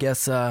I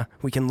guess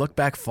we can look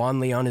back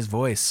fondly on his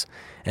voice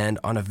and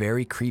on a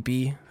very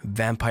creepy,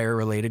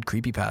 vampire-related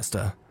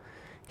creepypasta.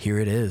 Here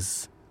it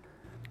is.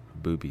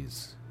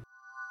 Boobies.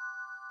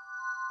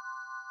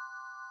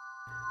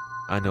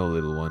 I know,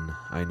 little one,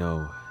 I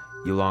know.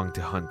 You long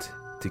to hunt,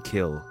 to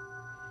kill.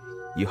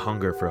 You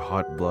hunger for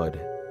hot blood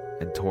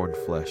and torn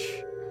flesh.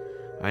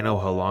 I know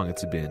how long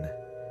it's been,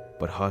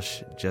 but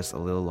hush just a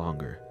little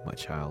longer, my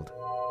child.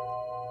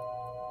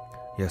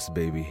 Yes,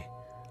 baby,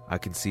 I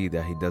can see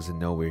that he doesn't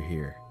know we're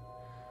here,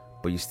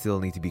 but you still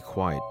need to be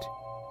quiet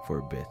for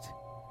a bit.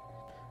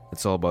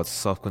 It's all about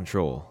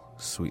self-control,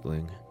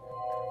 sweetling.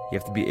 You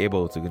have to be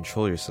able to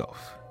control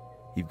yourself.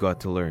 You've got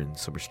to learn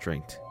some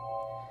restraint.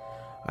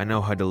 I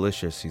know how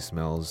delicious he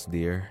smells,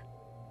 dear.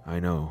 I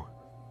know.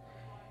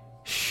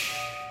 Shh.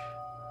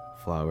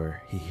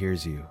 Flower, he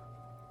hears you.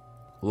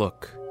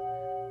 Look.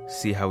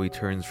 See how he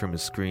turns from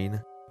his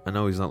screen? I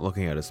know he's not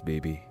looking at us,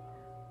 baby,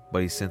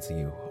 but he's sensing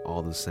you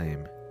all the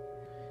same.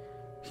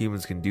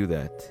 Humans can do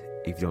that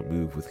if you don't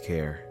move with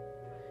care.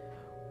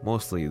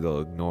 Mostly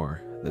they'll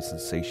ignore the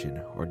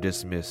sensation or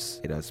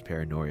dismiss it as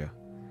paranoia.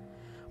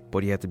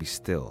 But you have to be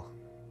still.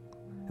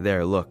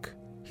 There, look,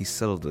 he's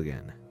settled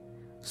again.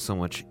 So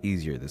much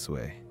easier this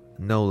way.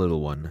 No,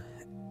 little one,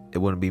 it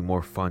wouldn't be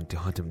more fun to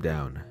hunt him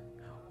down.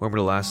 Remember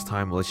the last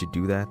time I let you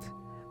do that?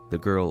 The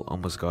girl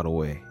almost got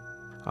away.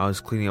 I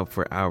was cleaning up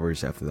for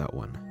hours after that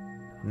one.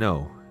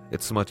 No,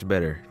 it's much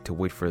better to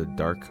wait for the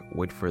dark,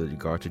 wait for the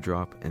guard to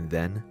drop, and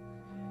then...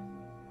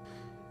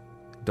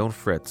 Don't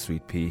fret,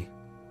 sweet pea.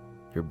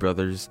 Your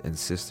brothers and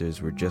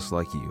sisters were just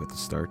like you at the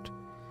start.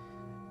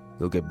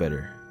 You'll get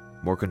better,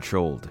 more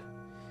controlled.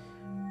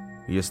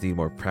 You just need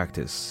more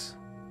practice.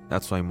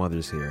 That's why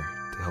Mother's here,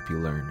 to help you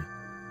learn.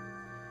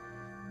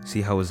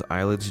 See how his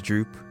eyelids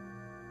droop?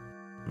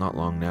 Not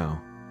long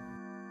now.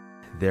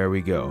 There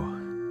we go.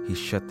 He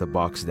shut the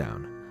box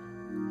down.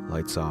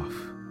 Lights off.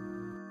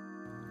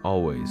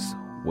 Always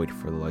wait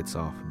for the lights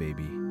off,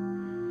 baby.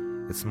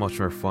 It's much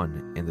more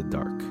fun in the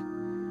dark.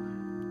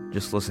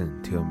 Just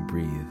listen to him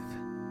breathe.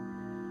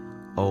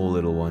 Oh,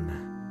 little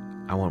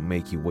one, I won't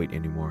make you wait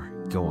anymore.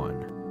 Go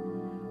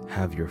on.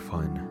 Have your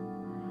fun.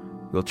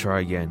 We'll try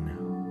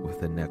again with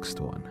the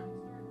next one.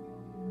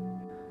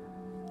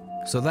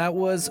 So that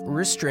was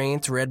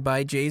Restraint, read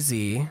by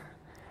Jay-Z.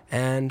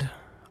 And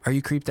are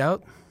you creeped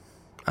out?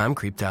 I'm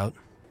creeped out.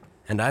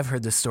 And I've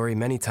heard this story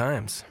many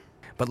times.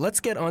 But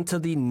let's get on to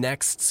the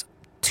next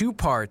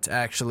two-part,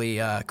 actually,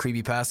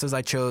 creepypastas.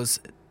 I chose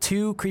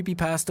two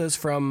creepypastas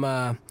from,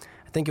 I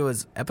think it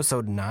was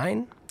episode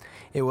 9.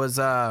 It was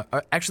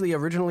actually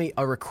originally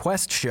a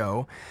request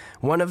show.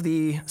 One of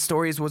the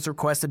stories was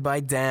requested by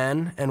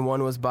Dan, and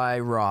one was by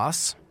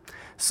Ross.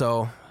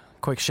 So,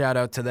 quick shout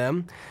out to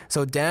them.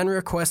 So Dan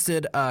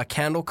requested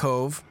Candle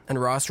Cove,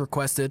 and Ross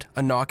requested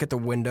A Knock at the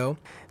Window.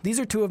 These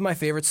are two of my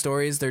favorite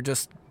stories. They're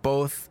just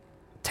both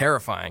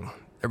terrifying.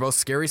 They're both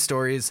scary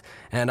stories,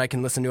 and I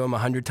can listen to them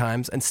 100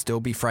 times and still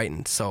be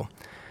frightened. So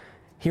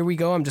here we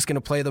go. I'm just going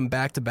to play them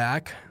back to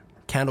back.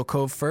 Candle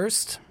Cove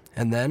first,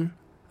 and then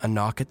A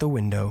Knock at the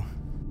Window.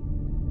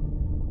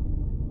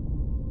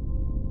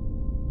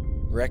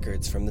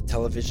 Records from the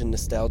Television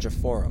Nostalgia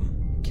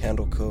Forum,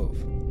 Candle Cove.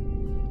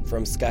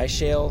 From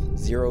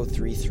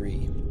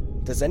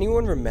Skyshale033. Does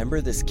anyone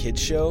remember this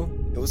kids show?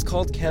 It was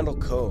called Candle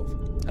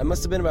Cove. I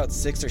must have been about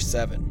 6 or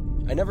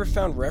 7. I never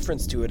found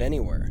reference to it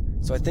anywhere,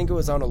 so I think it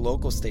was on a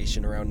local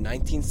station around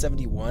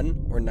 1971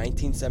 or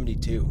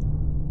 1972.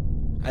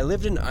 I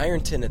lived in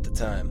Ironton at the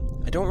time.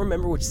 I don't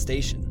remember which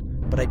station,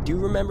 but I do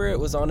remember it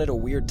was on at a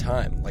weird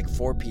time, like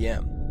 4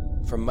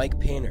 p.m. From Mike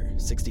Painter,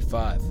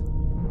 65.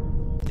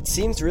 It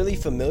seems really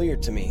familiar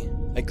to me.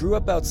 I grew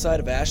up outside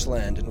of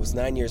Ashland and was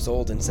 9 years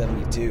old in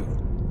 72.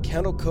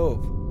 Candle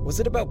Cove, was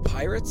it about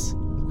pirates?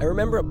 I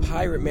remember a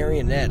pirate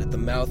marionette at the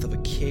mouth of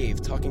a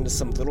cave talking to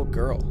some little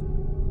girl.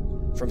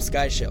 From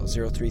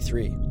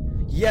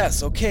Skyshell033.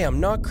 Yes, okay, I'm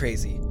not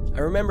crazy. I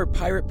remember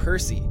Pirate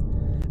Percy.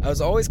 I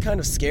was always kind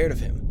of scared of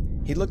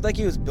him. He looked like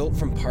he was built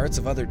from parts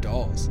of other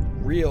dolls.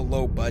 Real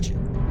low budget.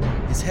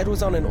 His head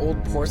was on an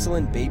old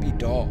porcelain baby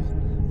doll.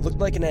 It looked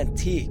like an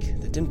antique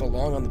that didn't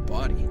belong on the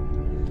body.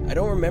 I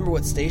don't remember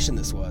what station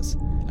this was.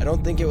 I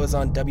don't think it was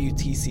on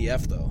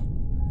WTCF though.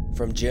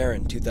 From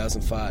Jaren,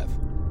 2005.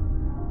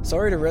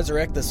 Sorry to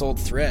resurrect this old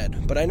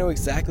thread, but I know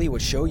exactly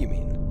what show you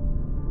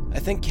mean. I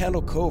think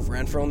Candle Cove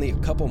ran for only a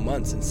couple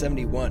months in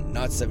 71,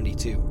 not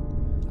 72.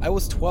 I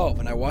was 12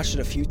 and I watched it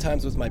a few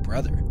times with my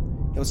brother.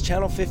 It was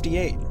Channel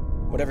 58,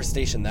 whatever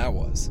station that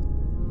was.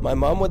 My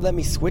mom would let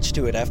me switch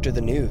to it after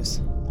the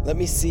news. Let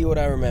me see what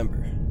I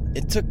remember.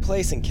 It took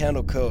place in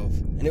Candle Cove,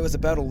 and it was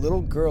about a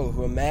little girl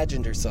who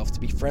imagined herself to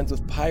be friends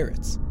with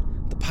pirates.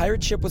 The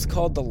pirate ship was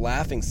called the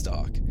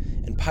Laughingstock,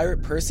 and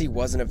Pirate Percy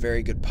wasn't a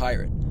very good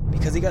pirate,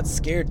 because he got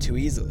scared too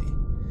easily.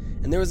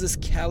 And there was this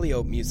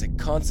Calliope music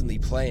constantly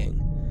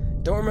playing.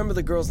 Don't remember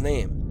the girl's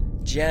name.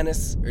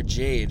 Janice, or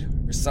Jade,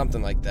 or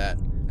something like that.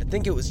 I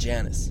think it was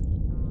Janice.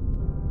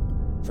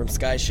 From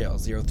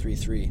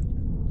Skyshell033.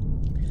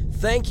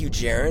 Thank you,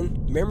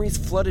 Jaren. Memories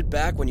flooded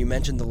back when you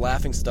mentioned the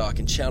Laughingstock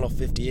in Channel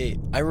 58.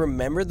 I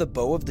remember the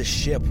bow of the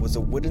ship was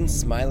a wooden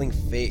smiling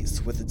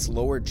face with its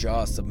lower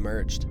jaw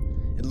submerged.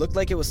 It looked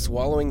like it was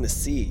swallowing the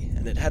sea,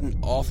 and it had an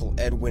awful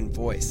Edwin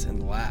voice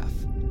and laugh.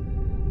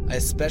 I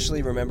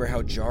especially remember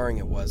how jarring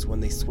it was when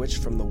they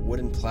switched from the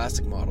wooden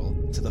plastic model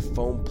to the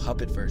foam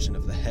puppet version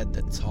of the head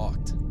that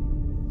talked.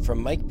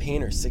 From Mike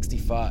Painter,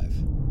 65.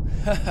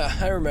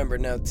 Haha, I remember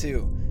now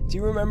too. Do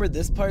you remember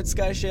this part,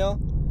 Skyshell?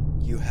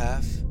 You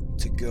have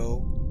to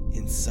go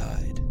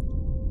inside.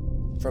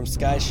 From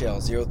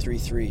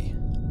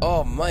Skyshell033.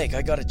 Oh, Mike,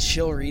 I got a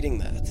chill reading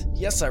that.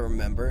 Yes, I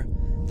remember.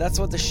 That's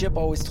what the ship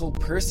always told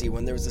Percy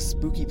when there was a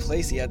spooky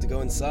place he had to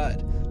go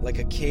inside, like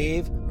a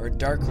cave or a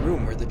dark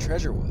room where the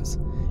treasure was,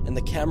 and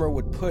the camera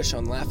would push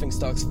on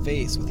Laughingstock's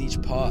face with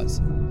each pause.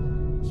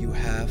 You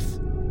have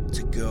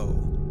to go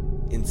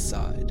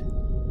inside.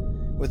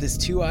 With his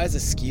two eyes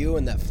askew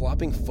and that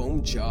flopping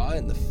foam jaw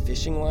and the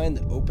fishing line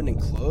that opened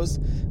and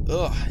closed,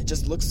 it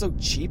just looks so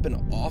cheap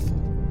and awful.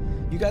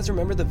 You guys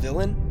remember the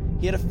villain?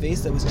 He had a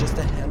face that was just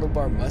a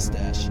handlebar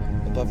mustache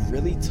above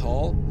really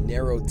tall,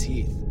 narrow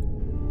teeth.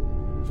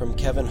 From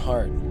Kevin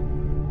Hart.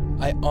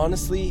 I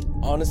honestly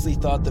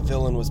thought the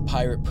villain was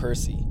Pirate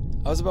Percy.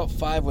 I was about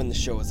 5 when the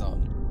show was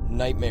on.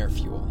 Nightmare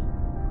fuel.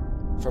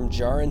 From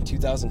Jarin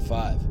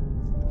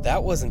 2005.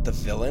 That wasn't the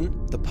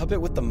villain. The puppet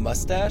with the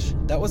mustache?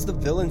 That was the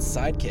villain's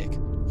sidekick,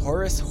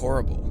 Horace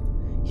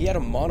Horrible. He had a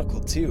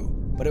monocle too,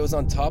 but it was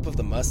on top of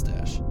the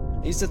mustache.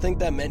 I used to think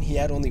that meant he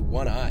had only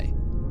one eye.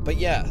 But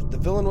yeah, the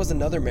villain was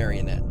another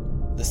marionette,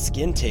 the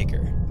Skin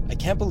Taker. I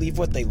can't believe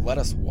what they let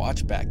us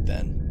watch back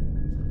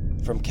then.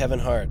 From Kevin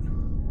Hart.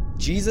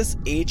 Jesus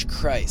H.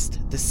 Christ,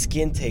 the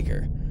Skin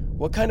Taker.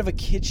 What kind of a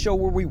kid show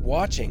were we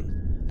watching?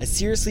 I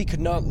seriously could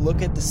not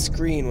look at the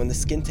screen when the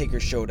Skin Taker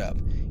showed up.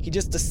 He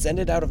just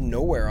descended out of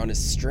nowhere on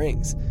his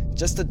strings.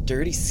 Just a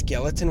dirty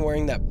skeleton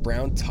wearing that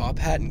brown top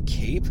hat and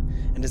cape,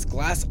 and his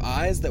glass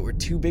eyes that were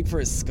too big for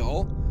his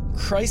skull?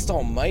 Christ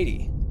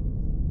almighty.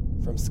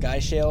 From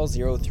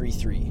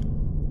Skyshale033.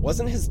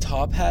 Wasn't his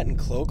top hat and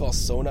cloak all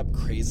sewn up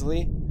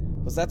crazily?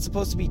 Was that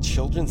supposed to be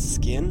children's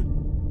skin?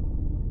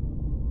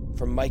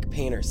 From Mike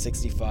Painter,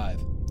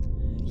 65.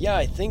 Yeah,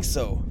 I think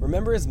so.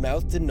 Remember his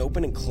mouth didn't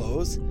open and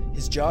close?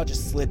 His jaw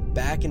just slid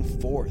back and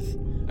forth.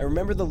 I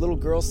remember the little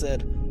girl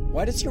said,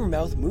 "Why does your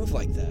mouth move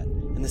like that?"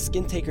 And the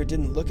Skin Taker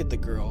didn't look at the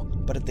girl,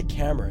 but at the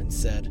camera and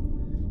said,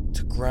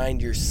 "To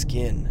grind your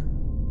skin."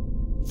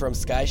 From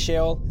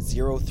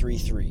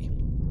Skyshale033.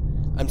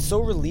 I'm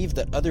so relieved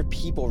that other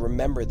people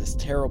remember this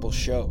terrible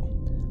show.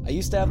 I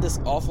used to have this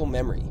awful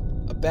memory,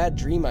 a bad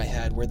dream I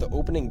had where the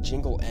opening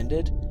jingle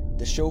ended,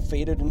 the show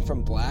faded in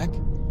from black,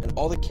 and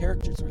all the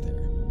characters were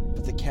there.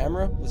 But the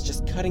camera was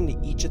just cutting to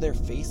each of their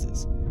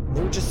faces. And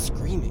they were just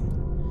screaming.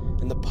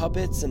 And the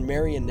puppets and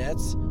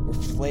marionettes were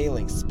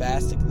flailing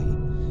spastically,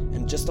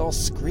 and just all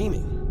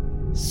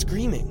screaming.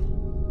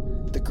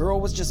 Screaming. The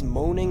girl was just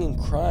moaning and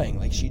crying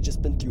like she'd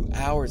just been through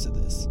hours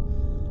of this.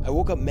 I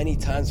woke up many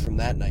times from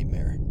that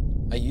nightmare.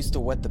 I used to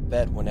wet the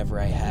bed whenever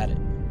I had it.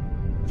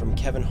 From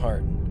Kevin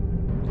Hart.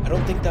 I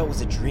don't think that was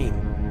a dream.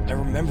 I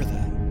remember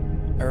that.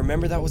 I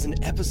remember that was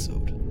an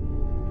episode.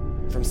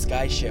 From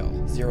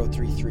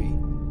Skyshale033.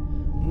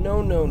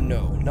 No,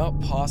 not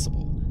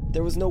possible.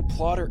 There was no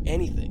plot or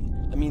anything.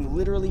 I mean,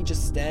 literally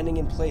just standing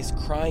in place,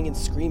 crying and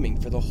screaming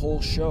for the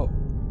whole show.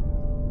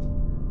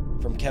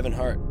 From Kevin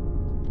Hart.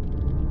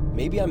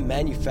 Maybe I'm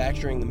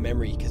manufacturing the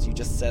memory because you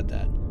just said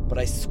that, but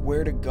I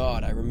swear to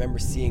God I remember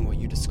seeing what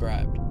you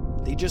described.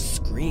 They just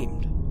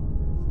screamed.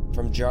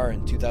 From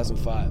Jarin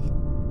 2005.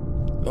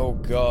 Oh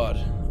God,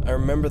 I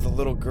remember the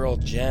little girl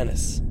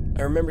Janice.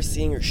 I remember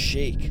seeing her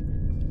shake.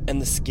 And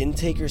the Skin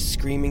Taker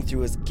screaming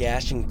through his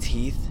gashing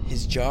teeth,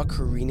 his jaw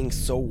careening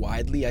so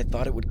widely I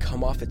thought it would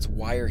come off its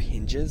wire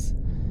hinges.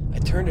 I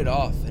turned it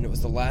off, and it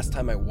was the last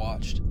time I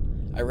watched.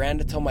 I ran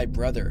to tell my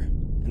brother,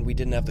 and we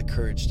didn't have the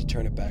courage to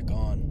turn it back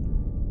on.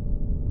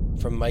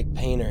 From Mike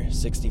Painter,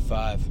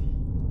 65.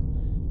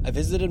 I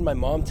visited my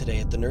mom today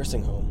at the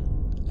nursing home.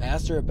 I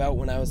asked her about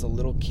when I was a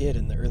little kid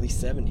in the early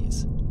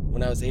 70s,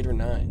 when I was 8 or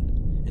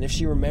 9, and if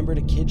she remembered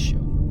a kid's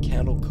show,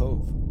 Candle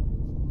Cove.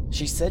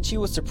 She said she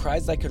was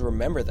surprised I could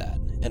remember that,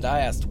 and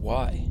I asked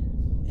why.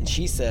 And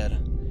she said,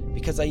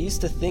 "Because I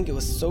used to think it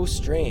was so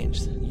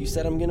strange. You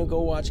said I'm gonna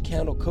go watch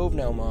Candle Cove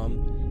now,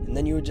 Mom, and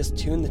then you would just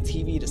tune the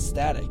TV to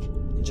static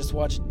and just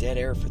watch dead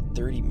air for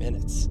 30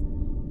 minutes.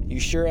 You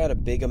sure had a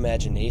big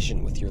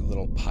imagination with your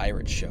little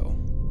pirate show."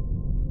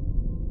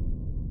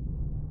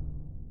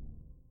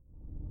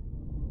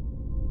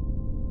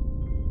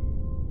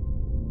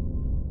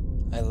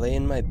 I lay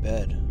in my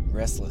bed,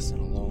 restless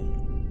and alone.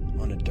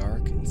 On a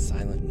dark and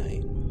silent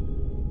night.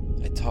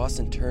 I toss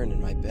and turn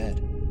in my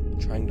bed,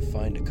 trying to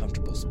find a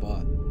comfortable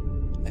spot.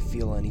 I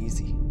feel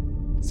uneasy.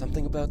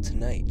 Something about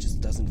tonight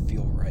just doesn't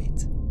feel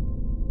right.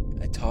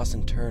 I toss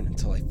and turn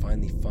until I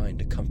finally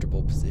find a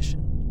comfortable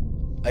position.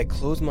 I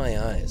close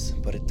my eyes,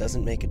 but it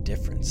doesn't make a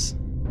difference.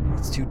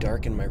 It's too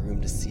dark in my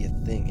room to see a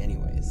thing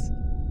anyways.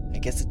 I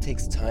guess it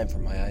takes time for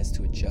my eyes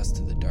to adjust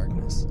to the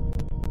darkness.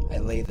 I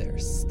lay there,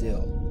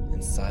 still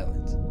and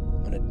silent,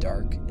 on a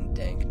dark and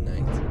dank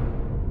night.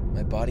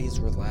 My body is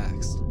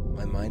relaxed,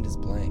 my mind is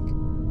blank,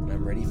 and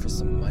I'm ready for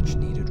some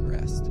much-needed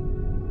rest.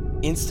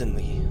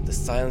 Instantly, the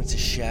silence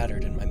is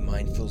shattered and my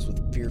mind fills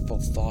with fearful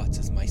thoughts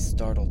as my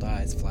startled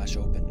eyes flash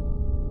open.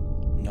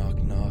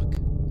 Knock, knock.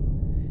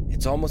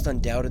 It's almost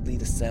undoubtedly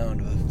the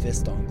sound of a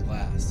fist on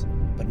glass.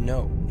 But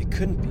no, it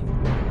couldn't be.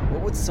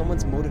 What would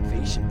someone's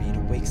motivation be to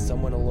wake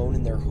someone alone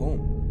in their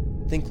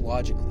home? Think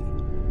logically.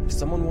 If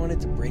someone wanted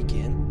to break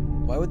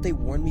in, why would they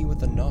warn me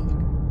with a knock?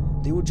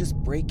 They would just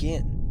break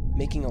in,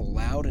 making a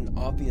loud and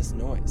obvious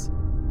noise,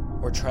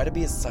 or try to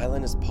be as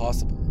silent as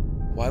possible.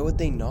 Why would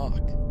they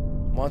knock?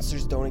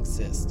 Monsters don't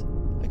exist.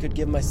 I could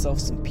give myself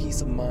some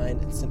peace of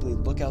mind and simply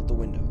look out the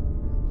window,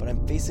 but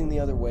I'm facing the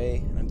other way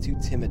and I'm too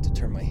timid to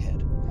turn my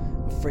head,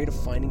 afraid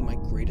of finding my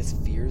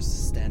greatest fears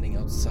standing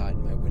outside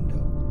my window.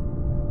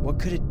 What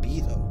could it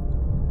be though?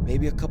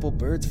 Maybe a couple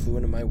birds flew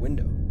into my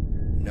window.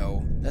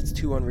 No, that's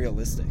too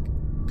unrealistic.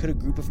 Could a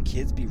group of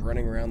kids be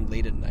running around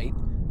late at night,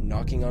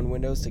 knocking on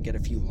windows to get a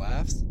few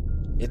laughs?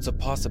 It's a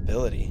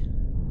possibility.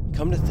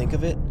 Come to think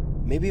of it,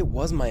 maybe it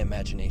was my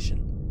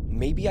imagination.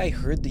 Maybe I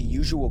heard the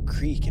usual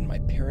creak and my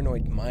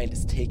paranoid mind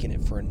has taken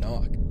it for a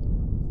knock.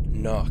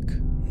 Knock,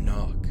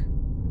 knock.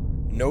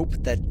 Nope,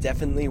 that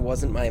definitely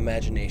wasn't my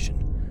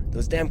imagination.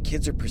 Those damn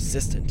kids are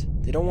persistent.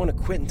 They don't want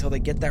to quit until they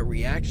get that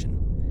reaction.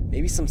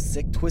 Maybe some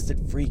sick,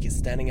 twisted freak is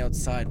standing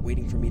outside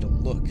waiting for me to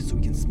look so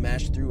he can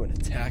smash through and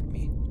attack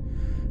me.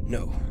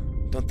 No,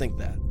 don't think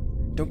that.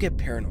 Don't get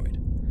paranoid.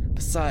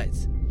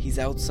 Besides, he's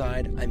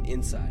outside, I'm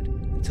inside.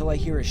 Until I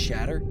hear a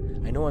shatter,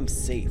 I know I'm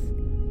safe.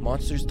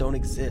 Monsters don't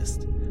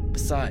exist.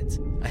 Besides,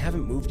 I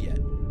haven't moved yet.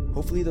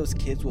 Hopefully those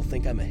kids will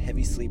think I'm a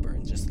heavy sleeper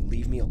and just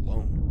leave me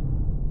alone.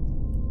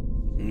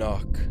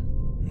 Knock,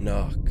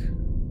 knock.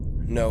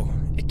 No,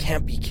 it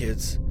can't be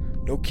kids.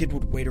 No kid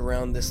would wait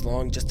around this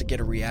long just to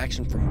get a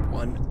reaction from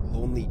one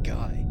lonely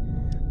guy.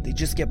 They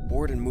just get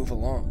bored and move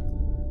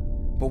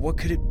along. But what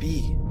could it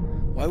be?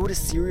 Why would a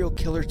serial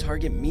killer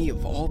target me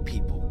of all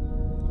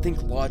people?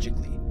 Think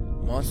logically.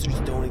 Monsters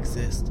don't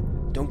exist.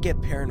 Don't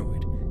get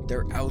paranoid.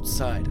 They're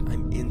outside,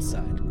 I'm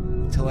inside.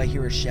 Until I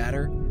hear a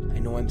shatter, I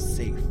know I'm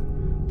safe.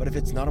 But if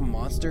it's not a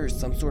monster or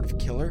some sort of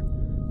killer,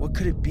 what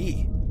could it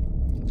be?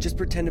 Just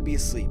pretend to be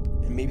asleep,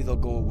 and maybe they'll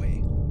go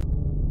away.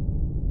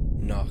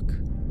 Knock,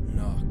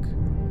 knock.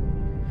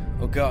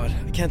 Oh God,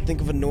 I can't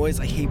think of a noise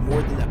I hate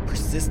more than that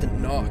persistent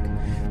knock.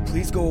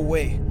 Please go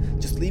away.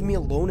 Just leave me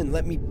alone and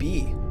let me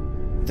be.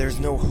 There's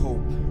no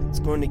hope. It's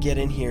going to get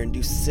in here and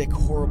do sick,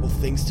 horrible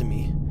things to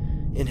me.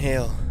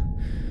 Inhale.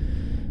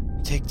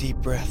 Take deep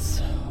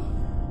breaths.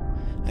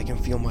 I can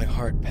feel my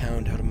heart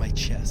pound out of my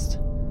chest.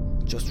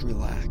 Just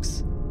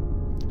relax.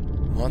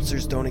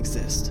 Monsters don't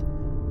exist.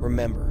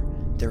 Remember,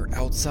 they're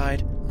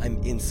outside,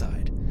 I'm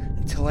inside.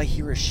 Until I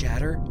hear a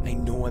shatter, I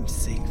know I'm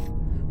safe.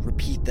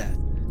 Repeat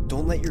that.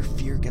 Don't let your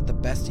fear get the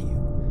best of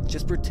you.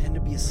 Just pretend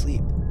to be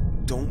asleep.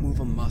 Don't move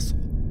a muscle.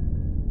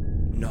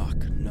 Knock,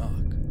 knock.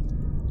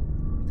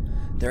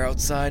 They're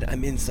outside,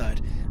 I'm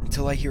inside.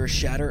 Until I hear a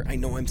shatter, I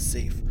know I'm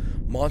safe.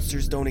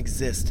 Monsters don't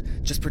exist.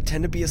 Just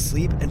pretend to be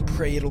asleep and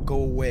pray it'll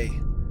go away.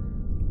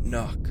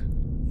 Knock,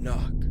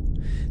 knock.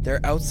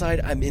 They're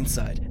outside, I'm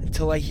inside.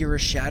 Until I hear a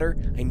shatter,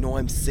 I know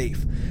I'm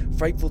safe.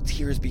 Frightful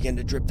tears begin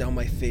to drip down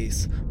my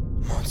face.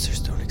 Monsters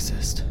don't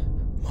exist.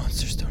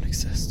 Monsters don't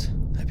exist.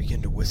 I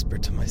begin to whisper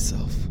to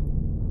myself.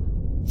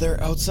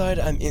 They're outside,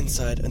 I'm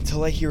inside.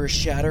 Until I hear a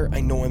shatter,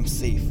 I know I'm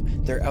safe.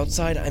 They're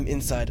outside, I'm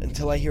inside.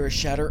 Until I hear a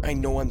shatter, I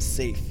know I'm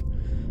safe.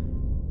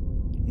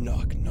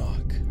 Knock,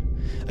 knock.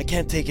 I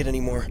can't take it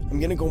anymore. I'm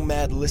gonna go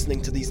mad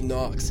listening to these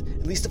knocks.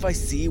 At least if I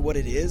see what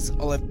it is,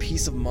 I'll have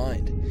peace of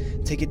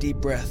mind. Take a deep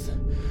breath.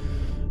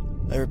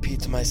 I repeat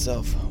to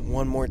myself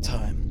one more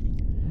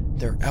time.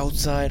 They're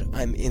outside,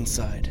 I'm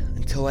inside.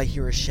 Until I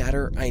hear a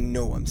shatter, I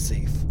know I'm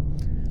safe.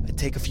 I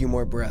take a few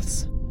more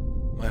breaths.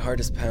 My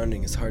heart is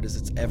pounding as hard as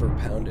it's ever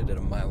pounded at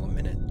a mile a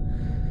minute.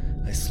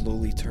 I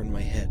slowly turn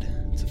my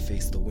head to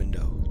face the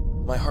window.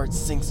 My heart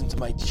sinks into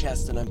my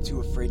chest and I'm too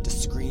afraid to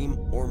scream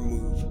or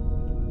move.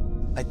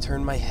 I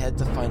turn my head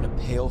to find a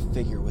pale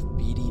figure with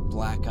beady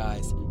black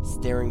eyes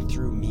staring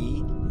through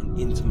me and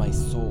into my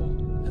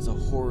soul as a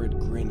horrid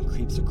grin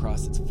creeps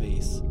across its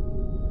face.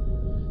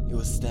 It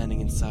was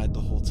standing inside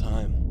the whole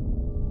time,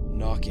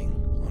 knocking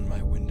on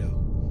my window.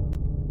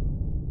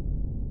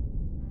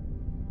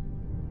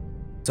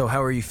 So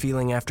how are you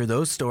feeling after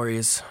those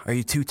stories? Are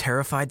you too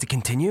terrified to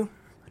continue?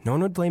 No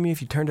one would blame you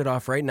if you turned it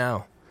off right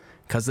now.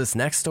 'Cause this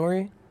next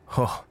story,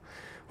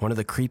 one of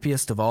the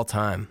creepiest of all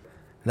time.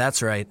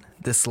 That's right,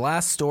 this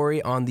last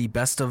story on the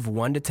Best of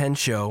 1 to 10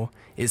 show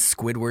is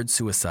Squidward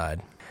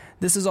Suicide.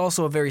 This is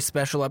also a very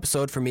special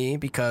episode for me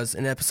because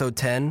in episode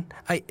 10,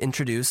 I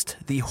introduced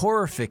the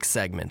Horror Fix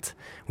segment,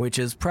 which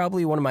is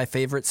probably one of my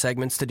favorite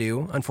segments to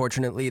do.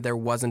 Unfortunately, there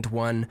wasn't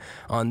one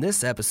on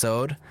this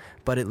episode,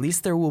 but at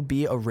least there will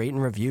be a rate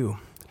and review.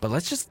 But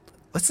let's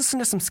listen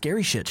to some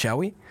scary shit, shall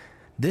we?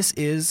 This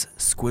is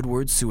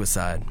Squidward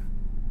Suicide.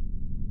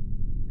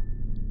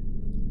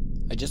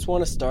 I just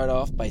want to start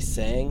off by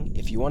saying,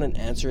 if you want an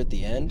answer at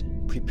the end,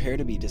 prepare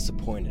to be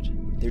disappointed.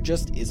 There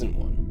just isn't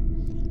one.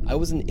 I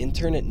was an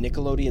intern at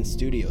Nickelodeon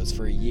Studios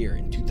for a year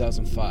in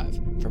 2005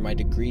 for my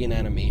degree in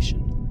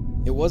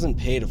animation. It wasn't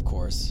paid, of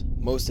course.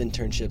 Most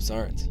internships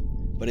aren't.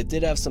 But it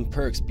did have some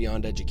perks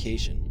beyond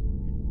education.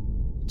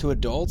 To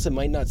adults, it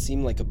might not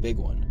seem like a big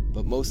one,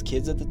 but most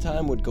kids at the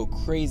time would go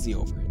crazy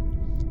over it.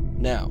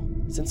 Now,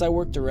 since I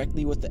worked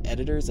directly with the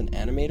editors and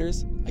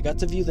animators, I got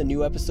to view the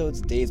new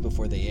episodes days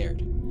before they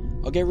aired.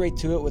 I'll get right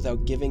to it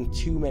without giving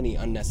too many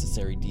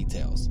unnecessary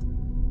details.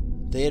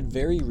 They had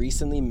very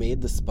recently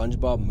made the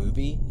SpongeBob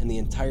movie, and the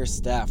entire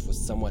staff was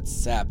somewhat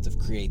sapped of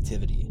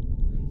creativity.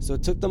 so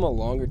it took them a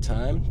longer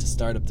time to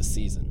start up the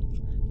season.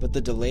 But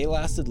the delay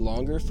lasted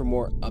longer for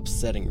more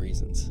upsetting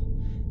reasons.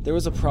 There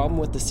was a problem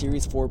with the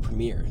Series 4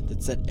 premiere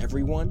that set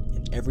everyone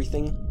and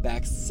everything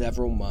back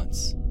several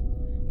months.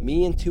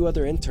 Me and 2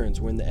 other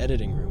interns were in the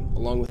editing room,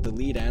 along with the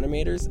lead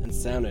animators and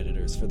sound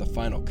editors for the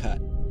final cut.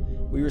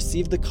 We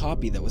received the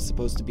copy that was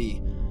supposed to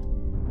be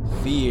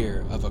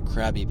Fear of a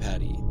Krabby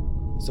Patty,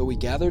 so we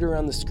gathered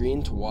around the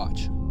screen to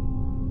watch.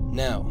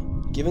 Now,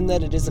 given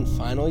that it isn't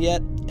final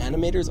yet,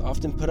 animators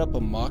often put up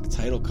a mock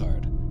title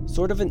card,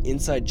 sort of an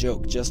inside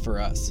joke just for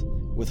us,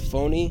 with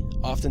phony,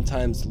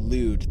 oftentimes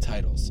lewd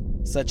titles,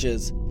 such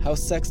as How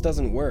Sex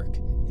Doesn't Work,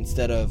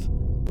 instead of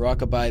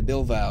Rockabye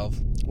Bill Valve,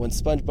 when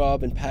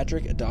SpongeBob and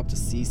Patrick adopt a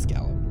sea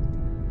scallop.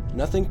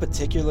 Nothing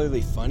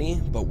particularly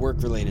funny, but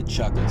work-related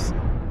chuckles.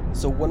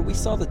 So when we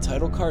saw the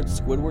title card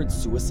Squidward's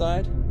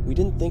Suicide, we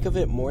didn't think of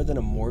it more than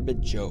a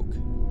morbid joke.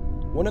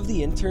 One of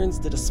the interns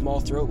did a small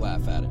throat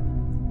laugh at it.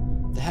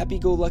 The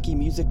happy-go-lucky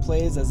music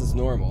plays as is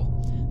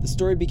normal. The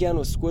story began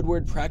with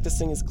Squidward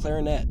practicing his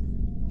clarinet,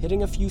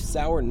 hitting a few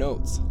sour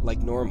notes, like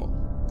normal.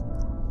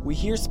 We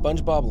hear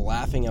SpongeBob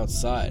laughing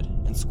outside,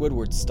 and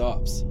Squidward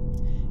stops,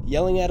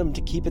 yelling at him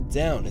to keep it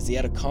down as he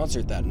had a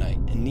concert that night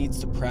and needs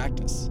to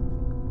practice.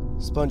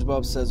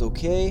 SpongeBob says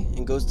okay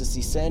and goes to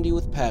see Sandy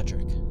with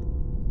Patrick.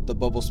 The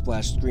Bubble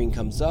Splash screen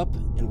comes up,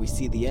 and we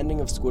see the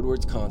ending of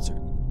Squidward's concert.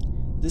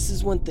 This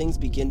is when things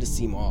begin to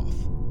seem off.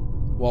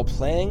 While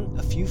playing,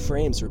 a few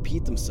frames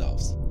repeat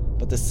themselves,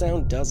 but the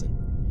sound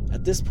doesn't.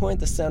 At this point,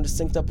 the sound is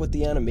synced up with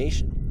the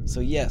animation, so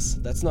yes,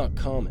 that's not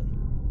common.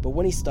 But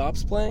when he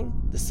stops playing,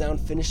 the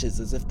sound finishes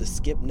as if the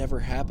skip never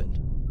happened.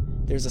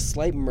 There's a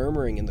slight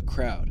murmuring in the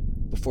crowd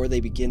before they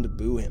begin to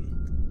boo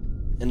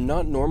him. And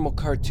not normal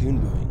cartoon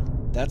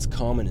booing, that's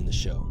common in the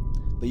show,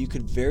 but you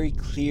could very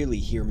clearly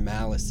hear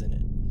malice in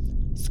it.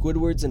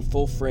 Squidward's in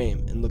full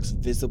frame and looks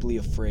visibly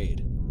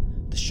afraid.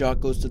 The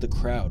shot goes to the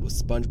crowd with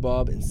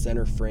SpongeBob in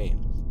center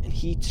frame, and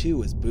he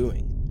too is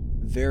booing,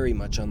 very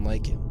much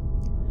unlike him.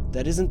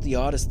 That isn't the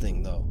oddest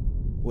thing though.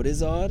 What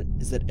is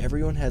odd is that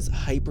everyone has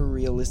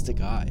hyper-realistic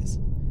eyes,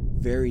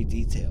 very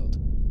detailed,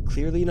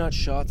 clearly not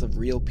shots of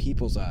real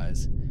people's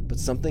eyes, but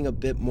something a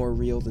bit more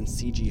real than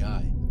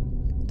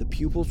CGI. The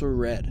pupils were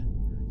red.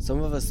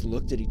 Some of us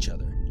looked at each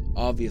other,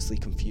 obviously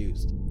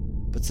confused.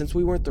 But since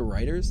we weren't the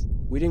writers,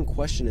 we didn't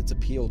question its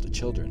appeal to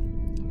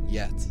children.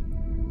 Yet.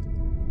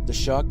 The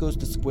shot goes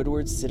to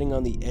Squidward sitting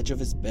on the edge of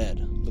his bed,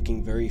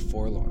 looking very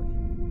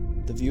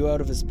forlorn. The view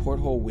out of his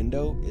porthole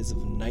window is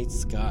of night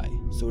sky,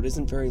 so it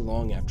isn't very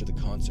long after the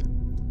concert.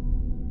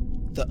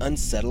 The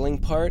unsettling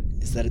part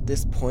is that at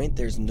this point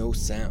there's no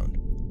sound.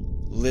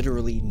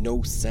 Literally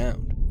no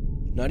sound.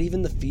 Not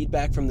even the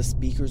feedback from the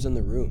speakers in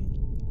the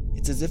room.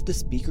 It's as if the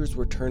speakers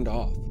were turned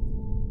off.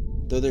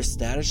 Though their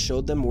status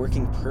showed them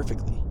working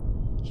perfectly.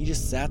 He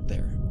just sat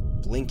there,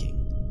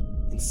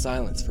 blinking, in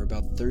silence for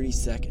about 30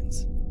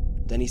 seconds.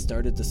 Then he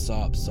started to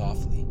sob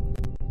softly.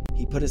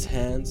 He put his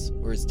hands,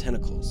 or his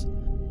tentacles,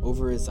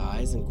 over his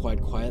eyes and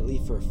cried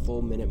quietly for a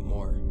full minute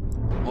more,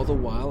 all the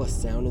while a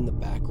sound in the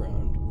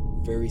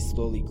background, very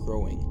slowly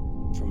growing,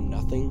 from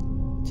nothing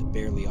to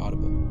barely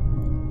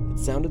audible. It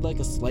sounded like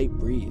a slight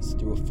breeze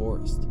through a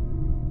forest.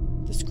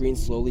 The screen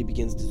slowly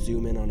begins to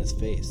zoom in on his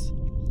face.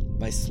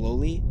 By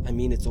slowly, I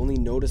mean it's only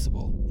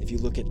noticeable if you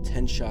look at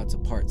 10 shots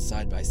apart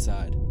side by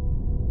side.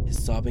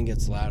 His sobbing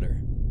gets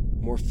louder,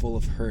 more full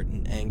of hurt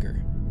and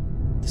anger.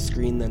 The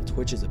screen then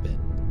twitches a bit,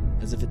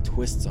 as if it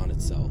twists on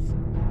itself.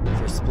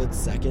 For a split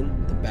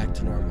second, then back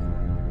to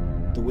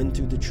normal. The wind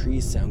through the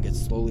trees sound gets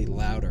slowly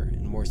louder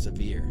and more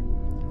severe,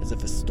 as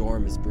if a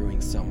storm is brewing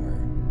somewhere.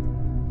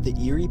 The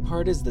eerie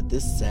part is that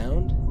this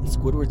sound, and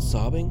Squidward's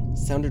sobbing,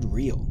 sounded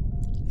real,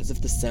 as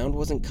if the sound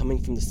wasn't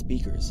coming from the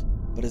speakers,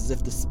 but as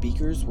if the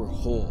speakers were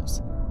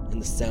holes, and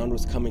the sound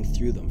was coming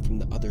through them from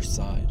the other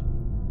side.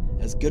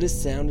 As good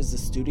as sound as the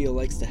studio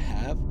likes to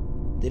have,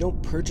 they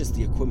don't purchase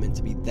the equipment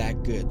to be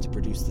that good to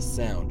produce the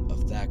sound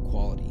of that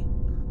quality.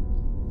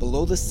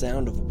 Below the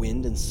sound of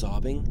wind and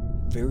sobbing,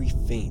 very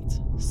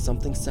faint,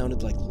 something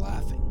sounded like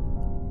laughing.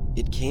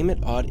 It came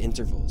at odd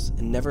intervals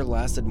and never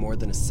lasted more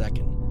than a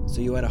second,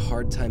 so you had a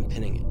hard time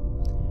pinning it.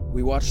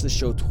 We watched the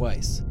show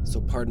twice,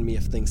 so pardon me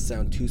if things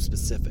sound too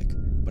specific,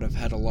 but I've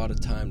had a lot of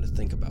time to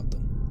think about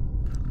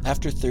them.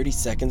 After 30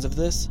 seconds of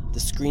this, the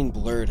screen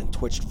blurred and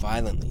twitched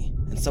violently,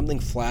 and something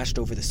flashed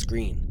over the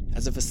screen,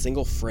 as if a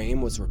single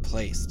frame was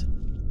replaced.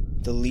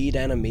 The lead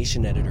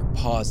animation editor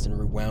paused and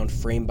rewound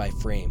frame by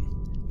frame.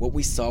 What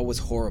we saw was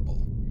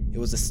horrible. It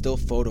was a still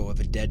photo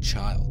of a dead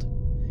child.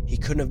 He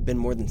couldn't have been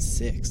more than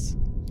 6.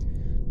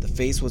 The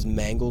face was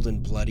mangled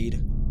and bloodied,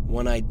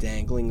 one eye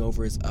dangling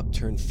over his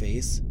upturned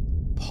face,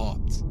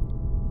 popped.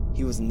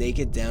 He was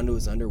naked down to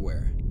his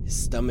underwear, his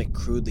stomach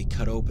crudely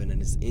cut open and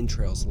his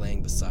entrails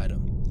laying beside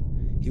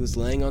him. He was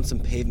laying on some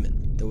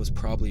pavement that was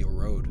probably a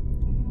road.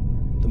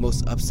 The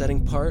most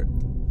upsetting part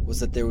was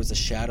that there was a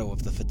shadow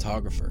of the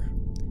photographer.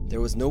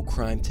 There was no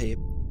crime tape,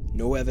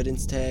 no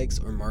evidence tags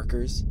or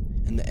markers,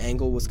 and the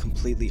angle was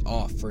completely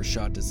off for a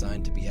shot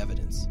designed to be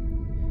evidence.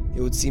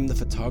 It would seem the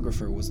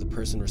photographer was the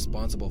person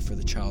responsible for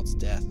the child's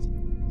death.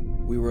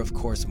 We were of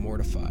course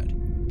mortified,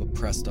 but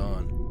pressed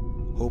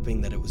on, hoping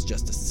that it was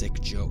just a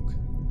sick joke.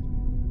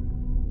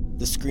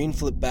 The screen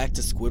flipped back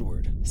to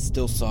Squidward,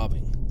 still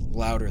sobbing,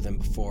 louder than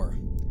before,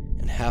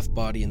 and half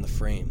body in the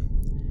frame.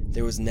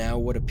 There was now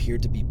what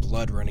appeared to be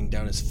blood running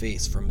down his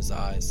face from his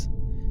eyes.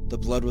 The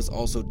blood was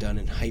also done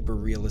in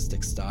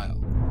hyper-realistic style,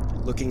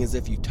 looking as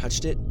if you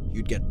touched it,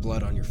 you'd get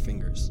blood on your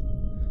fingers.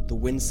 The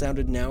wind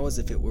sounded now as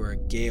if it were a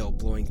gale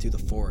blowing through the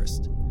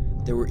forest.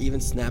 There were even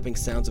snapping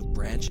sounds of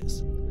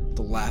branches.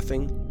 The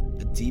laughing,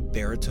 a deep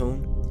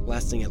baritone,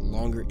 lasting at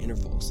longer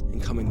intervals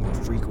and coming more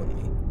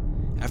frequently.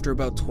 After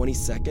about 20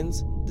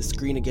 seconds, the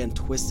screen again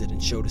twisted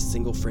and showed a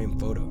single-frame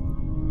photo.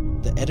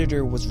 The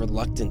editor was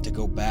reluctant to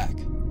go back.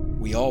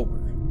 We all were,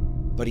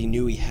 but he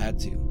knew he had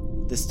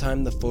to. This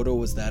time the photo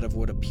was that of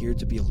what appeared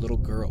to be a little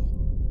girl,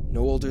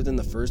 no older than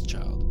the first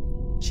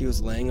child. She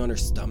was laying on her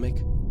stomach,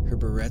 her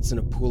barrettes in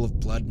a pool of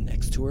blood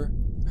next to her.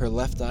 Her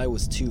left eye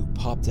was too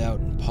popped out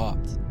and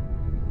popped,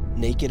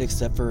 naked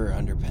except for her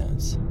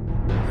underpants.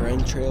 Her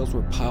entrails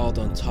were piled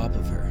on top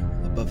of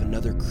her, above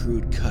another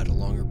crude cut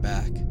along her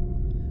back.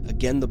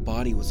 Again the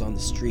body was on the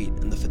street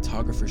and the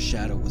photographer's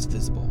shadow was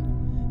visible,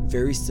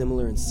 very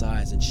similar in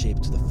size and shape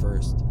to the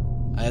first.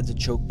 I had to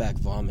choke back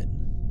vomit,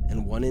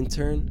 and one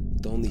intern,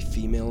 the only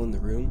female in the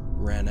room,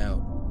 ran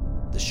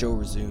out. The show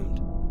resumed.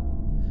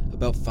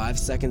 About 5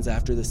 seconds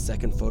after the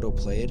second photo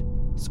played,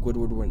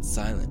 Squidward went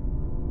silent,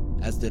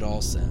 as did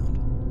all sound.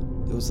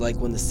 It was like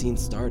when the scene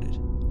started.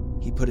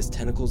 He put his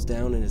tentacles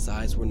down and his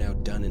eyes were now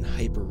done in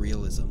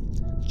hyper-realism,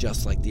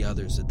 just like the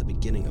others at the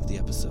beginning of the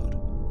episode.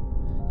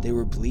 They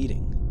were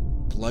bleeding,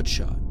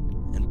 bloodshot,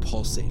 and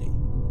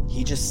pulsating.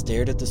 He just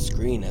stared at the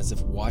screen as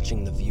if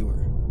watching the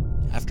viewer.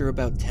 After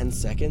about 10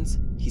 seconds,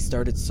 he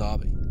started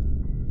sobbing,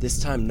 this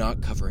time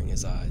not covering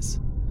his eyes.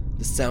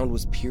 The sound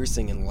was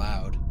piercing and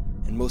loud,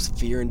 and most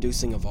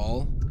fear-inducing of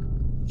all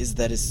is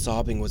that his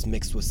sobbing was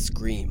mixed with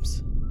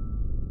screams.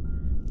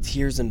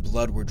 Tears and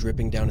blood were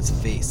dripping down his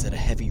face at a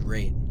heavy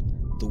rate.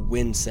 The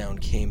wind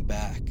sound came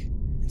back,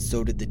 and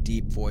so did the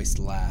deep-voiced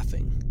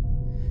laughing.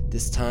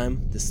 This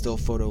time, the still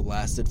photo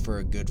lasted for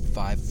a good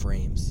 5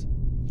 frames.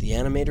 The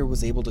animator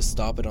was able to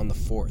stop it on the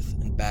 4th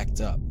and backed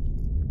up.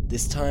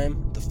 This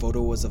time, the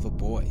photo was of a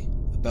boy,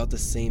 about the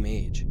same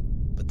age,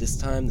 but this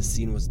time the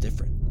scene was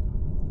different.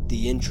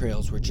 The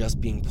entrails were just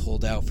being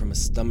pulled out from a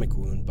stomach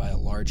wound by a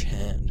large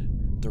hand.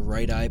 The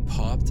right eye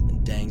popped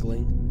and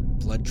dangling,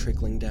 blood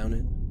trickling down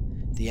it.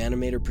 The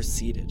animator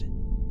proceeded.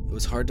 It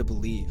was hard to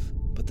believe,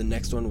 but the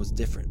next one was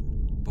different,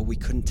 but we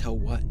couldn't tell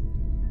what.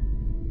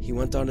 He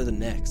went on to the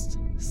next,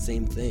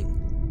 same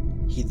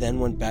thing. He then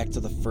went back to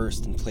the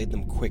first and played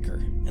them quicker,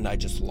 and I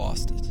just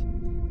lost it.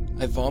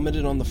 I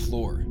vomited on the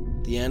floor,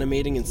 the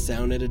animating and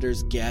sound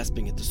editors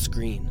gasping at the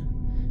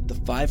screen. The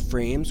 5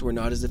 frames were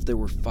not as if there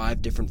were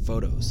 5 different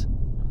photos.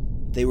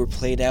 They were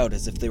played out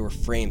as if they were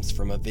frames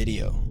from a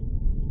video.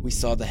 We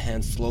saw the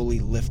hand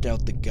slowly lift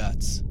out the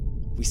guts.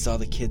 We saw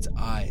the kid's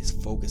eyes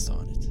focus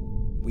on it.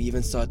 We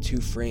even saw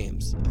 2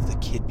 frames of the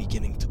kid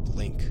beginning to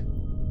blink.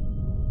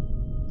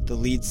 The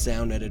lead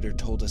sound editor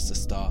told us to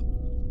stop.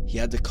 He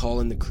had to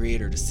call in the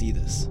creator to see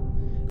this.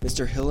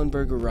 Mr.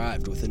 Hillenberg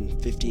arrived within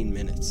 15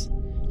 minutes.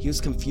 He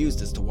was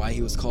confused as to why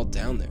he was called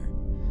down there,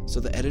 so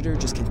the editor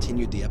just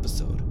continued the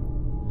episode.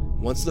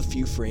 Once the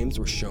few frames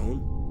were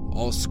shown,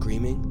 all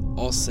screaming,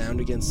 all sound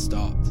again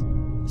stopped.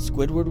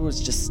 Squidward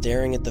was just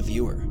staring at the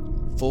viewer,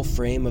 full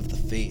frame of the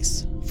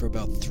face, for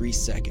about 3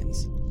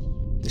 seconds.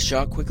 The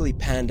shot quickly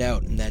panned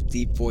out and that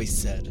deep voice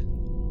said,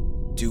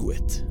 "Do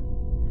it."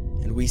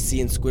 And we see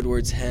in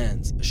Squidward's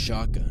hands a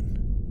shotgun.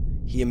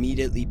 He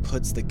immediately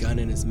puts the gun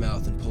in his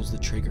mouth and pulls the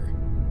trigger.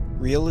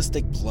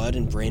 Realistic blood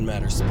and brain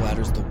matter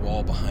splatters the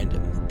wall behind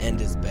him and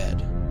his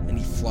bed, and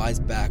he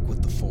flies back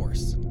with the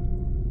force.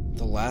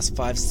 The last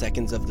 5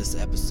 seconds of this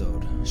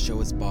episode show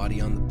his body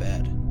on the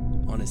bed,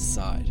 on his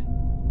side,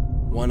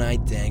 one eye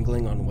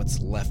dangling on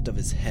what's left of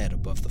his head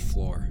above the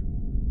floor,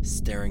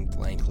 staring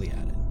blankly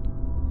at it.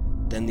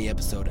 Then the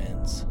episode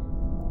ends.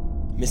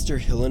 Mr.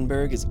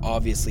 Hillenberg is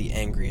obviously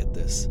angry at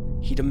this.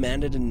 He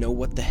demanded to know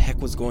what the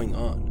heck was going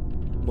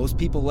on. Most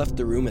people left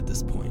the room at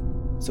this point,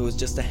 so it was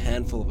just a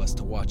handful of us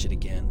to watch it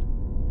again.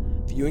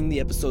 Viewing the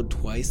episode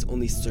twice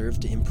only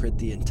served to imprint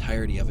the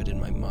entirety of it in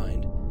my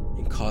mind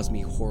and cause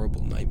me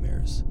horrible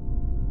nightmares.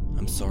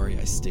 I'm sorry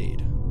I stayed.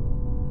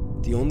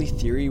 The only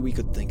theory we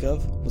could think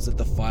of was that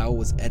the file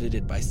was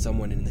edited by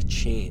someone in the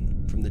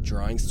chain from the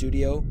drawing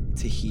studio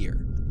to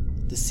here.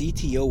 The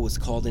CTO was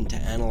called in to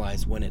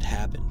analyze when it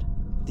happened.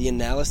 The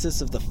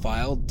analysis of the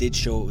file did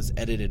show it was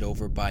edited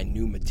over by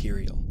new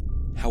material.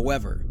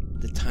 However,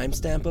 the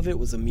timestamp of it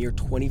was a mere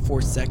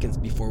 24 seconds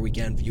before we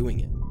began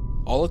viewing it.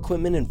 All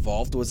equipment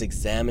involved was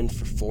examined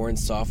for foreign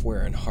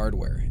software and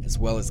hardware, as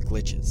well as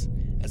glitches,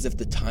 as if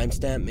the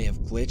timestamp may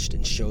have glitched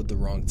and showed the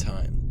wrong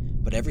time,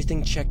 but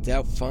everything checked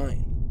out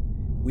fine.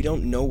 We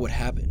don't know what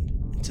happened,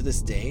 and to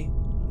this day,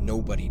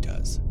 nobody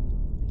does.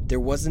 There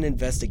was an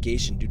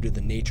investigation due to the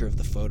nature of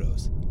the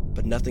photos,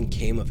 but nothing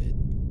came of it.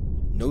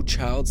 No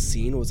child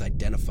seen was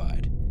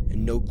identified,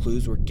 and no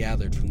clues were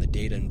gathered from the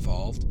data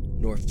involved,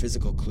 nor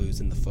physical clues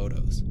in the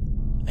photos.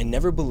 I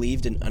never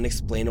believed in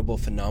unexplainable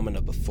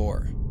phenomena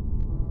before,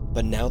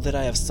 but now that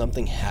I have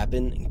something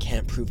happen and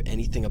can't prove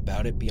anything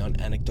about it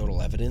beyond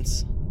anecdotal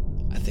evidence,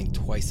 I think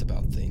twice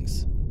about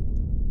things.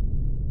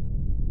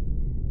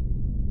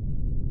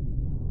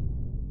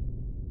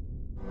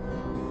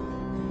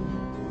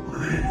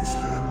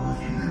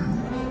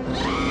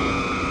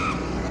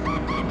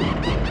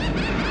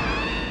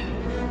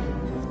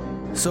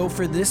 So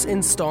for this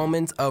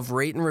installment of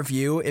Rate and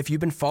Review, if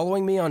you've been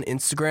following me on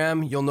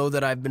Instagram, you'll know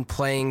that I've been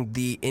playing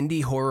the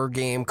indie horror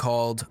game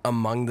called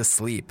Among the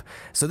Sleep.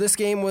 So this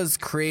game was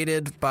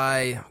created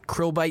by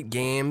Krillbyte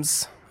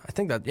Games.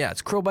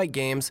 It's Krillbyte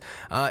Games.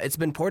 It's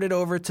been ported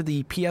over to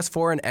the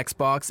PS4 and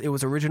Xbox. It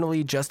was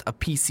originally just a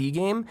PC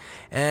game,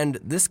 and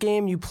this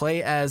game you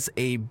play as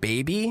a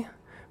baby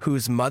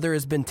whose mother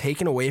has been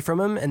taken away from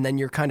him, and then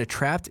you're kind of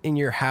trapped in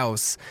your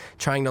house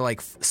trying to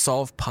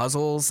solve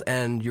puzzles,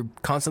 and you're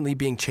constantly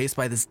being chased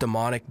by this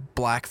demonic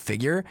black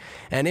figure,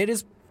 and it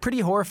is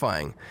pretty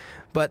horrifying.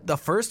 But the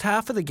first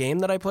half of the game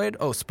that I played,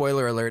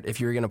 spoiler alert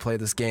if you're going to play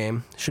this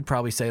game, should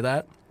probably say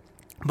that.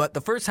 But the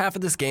first half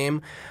of this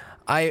game,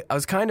 I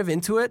was kind of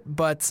into it,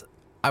 but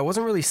I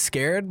wasn't really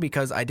scared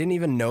because I didn't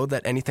even know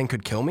that anything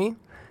could kill me.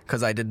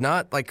 Because I did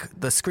not,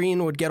 the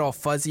screen would get all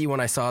fuzzy when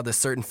I saw this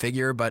certain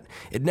figure, but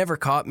it never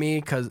caught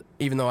me, because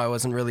even though I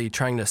wasn't really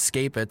trying to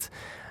escape it,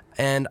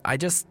 and I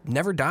just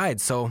never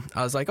died. So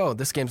I was like,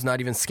 this game's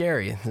not even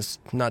scary. It's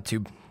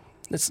nothing.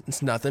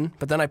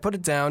 But then I put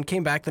it down,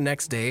 came back the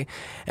next day,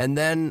 and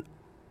then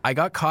I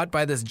got caught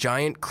by this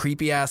giant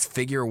creepy-ass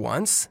figure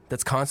once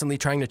that's constantly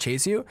trying to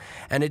chase you,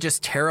 and it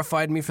just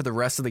terrified me for the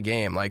rest of the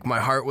game.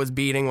 My heart was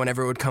beating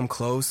whenever it would come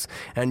close,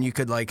 and you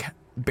could,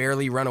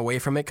 barely run away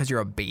from it because you're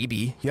a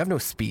baby. You have no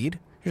speed.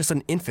 You're just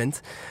an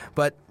infant.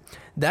 But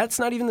that's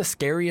not even the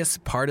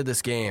scariest part of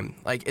this game.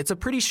 It's a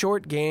pretty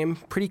short game,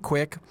 pretty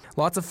quick,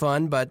 lots of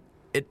fun, but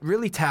it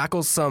really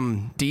tackles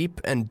some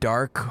deep and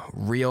dark,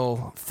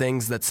 real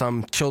things that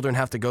some children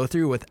have to go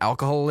through with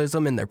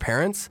alcoholism and their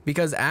parents.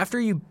 Because after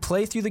you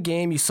play through the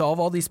game, you solve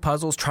all these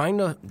puzzles, trying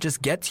to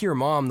just get to your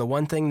mom, the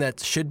one thing that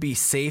should be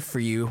safe for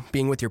you,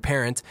 being with your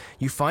parent,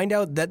 you find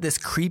out that this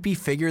creepy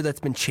figure that's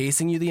been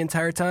chasing you the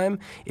entire time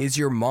is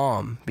your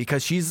mom.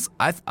 Because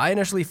I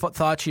initially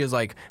thought she was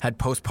had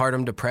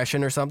postpartum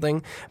depression or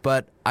something,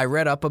 but I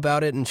read up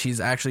about it and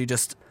she's actually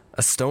just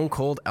a stone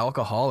cold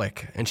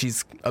alcoholic, and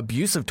she's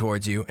abusive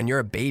towards you, and you're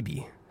a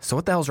baby. So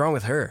what the hell's wrong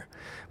with her?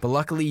 But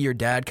luckily your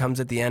dad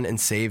comes at the end and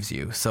saves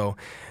you. So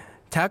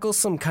tackles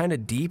some kind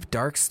of deep,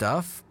 dark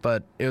stuff,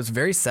 but it was a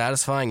very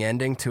satisfying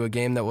ending to a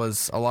game that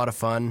was a lot of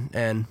fun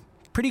and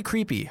pretty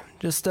creepy.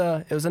 Just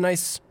it was a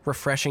nice,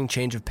 refreshing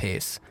change of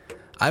pace.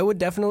 I would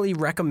definitely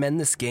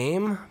recommend this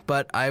game,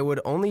 but I would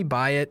only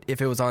buy it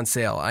if it was on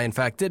sale. I, in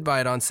fact, did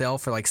buy it on sale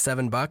for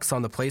 $7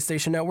 on the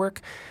PlayStation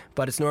Network,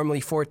 but it's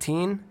normally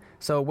 $14.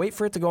 So wait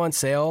for it to go on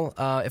sale.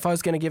 If I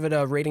was going to give it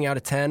a rating out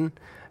of 10,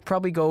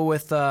 probably go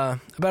with about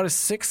a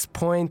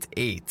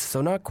 6.8.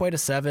 So not quite a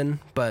 7,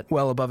 but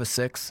well above a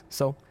 6.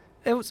 So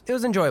it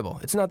was enjoyable.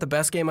 It's not the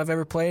best game I've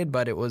ever played,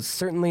 but it was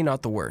certainly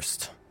not the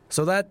worst.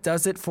 So that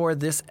does it for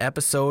this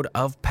episode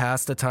of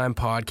Pass the Time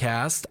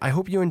Podcast. I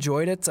hope you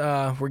enjoyed it.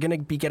 We're going to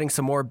be getting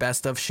some more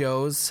best of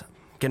shows.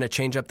 Going to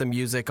change up the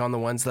music on the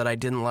ones that I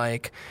didn't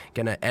like.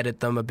 Going to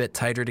edit them a bit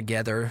tighter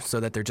together so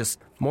that they're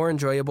just more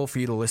enjoyable for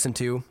you to listen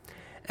to.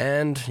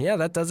 And yeah,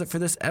 that does it for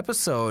this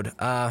episode.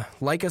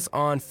 Like us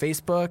on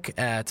Facebook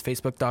at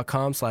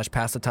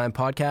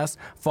facebook.com/PassTheTimePodcast.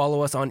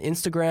 Follow us on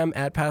Instagram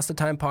at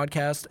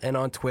PassTheTimePodcast and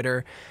on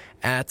Twitter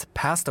at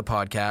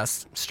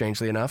PassThePodcast,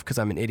 strangely enough, because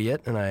I'm an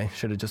idiot and I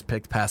should have just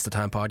picked Pass the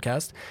Time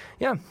Podcast.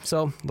 Yeah,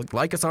 so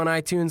like us on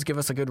iTunes, give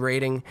us a good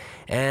rating,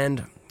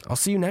 and I'll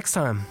see you next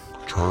time.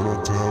 Try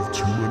not to have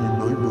too many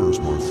nightmares,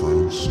 my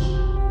friends.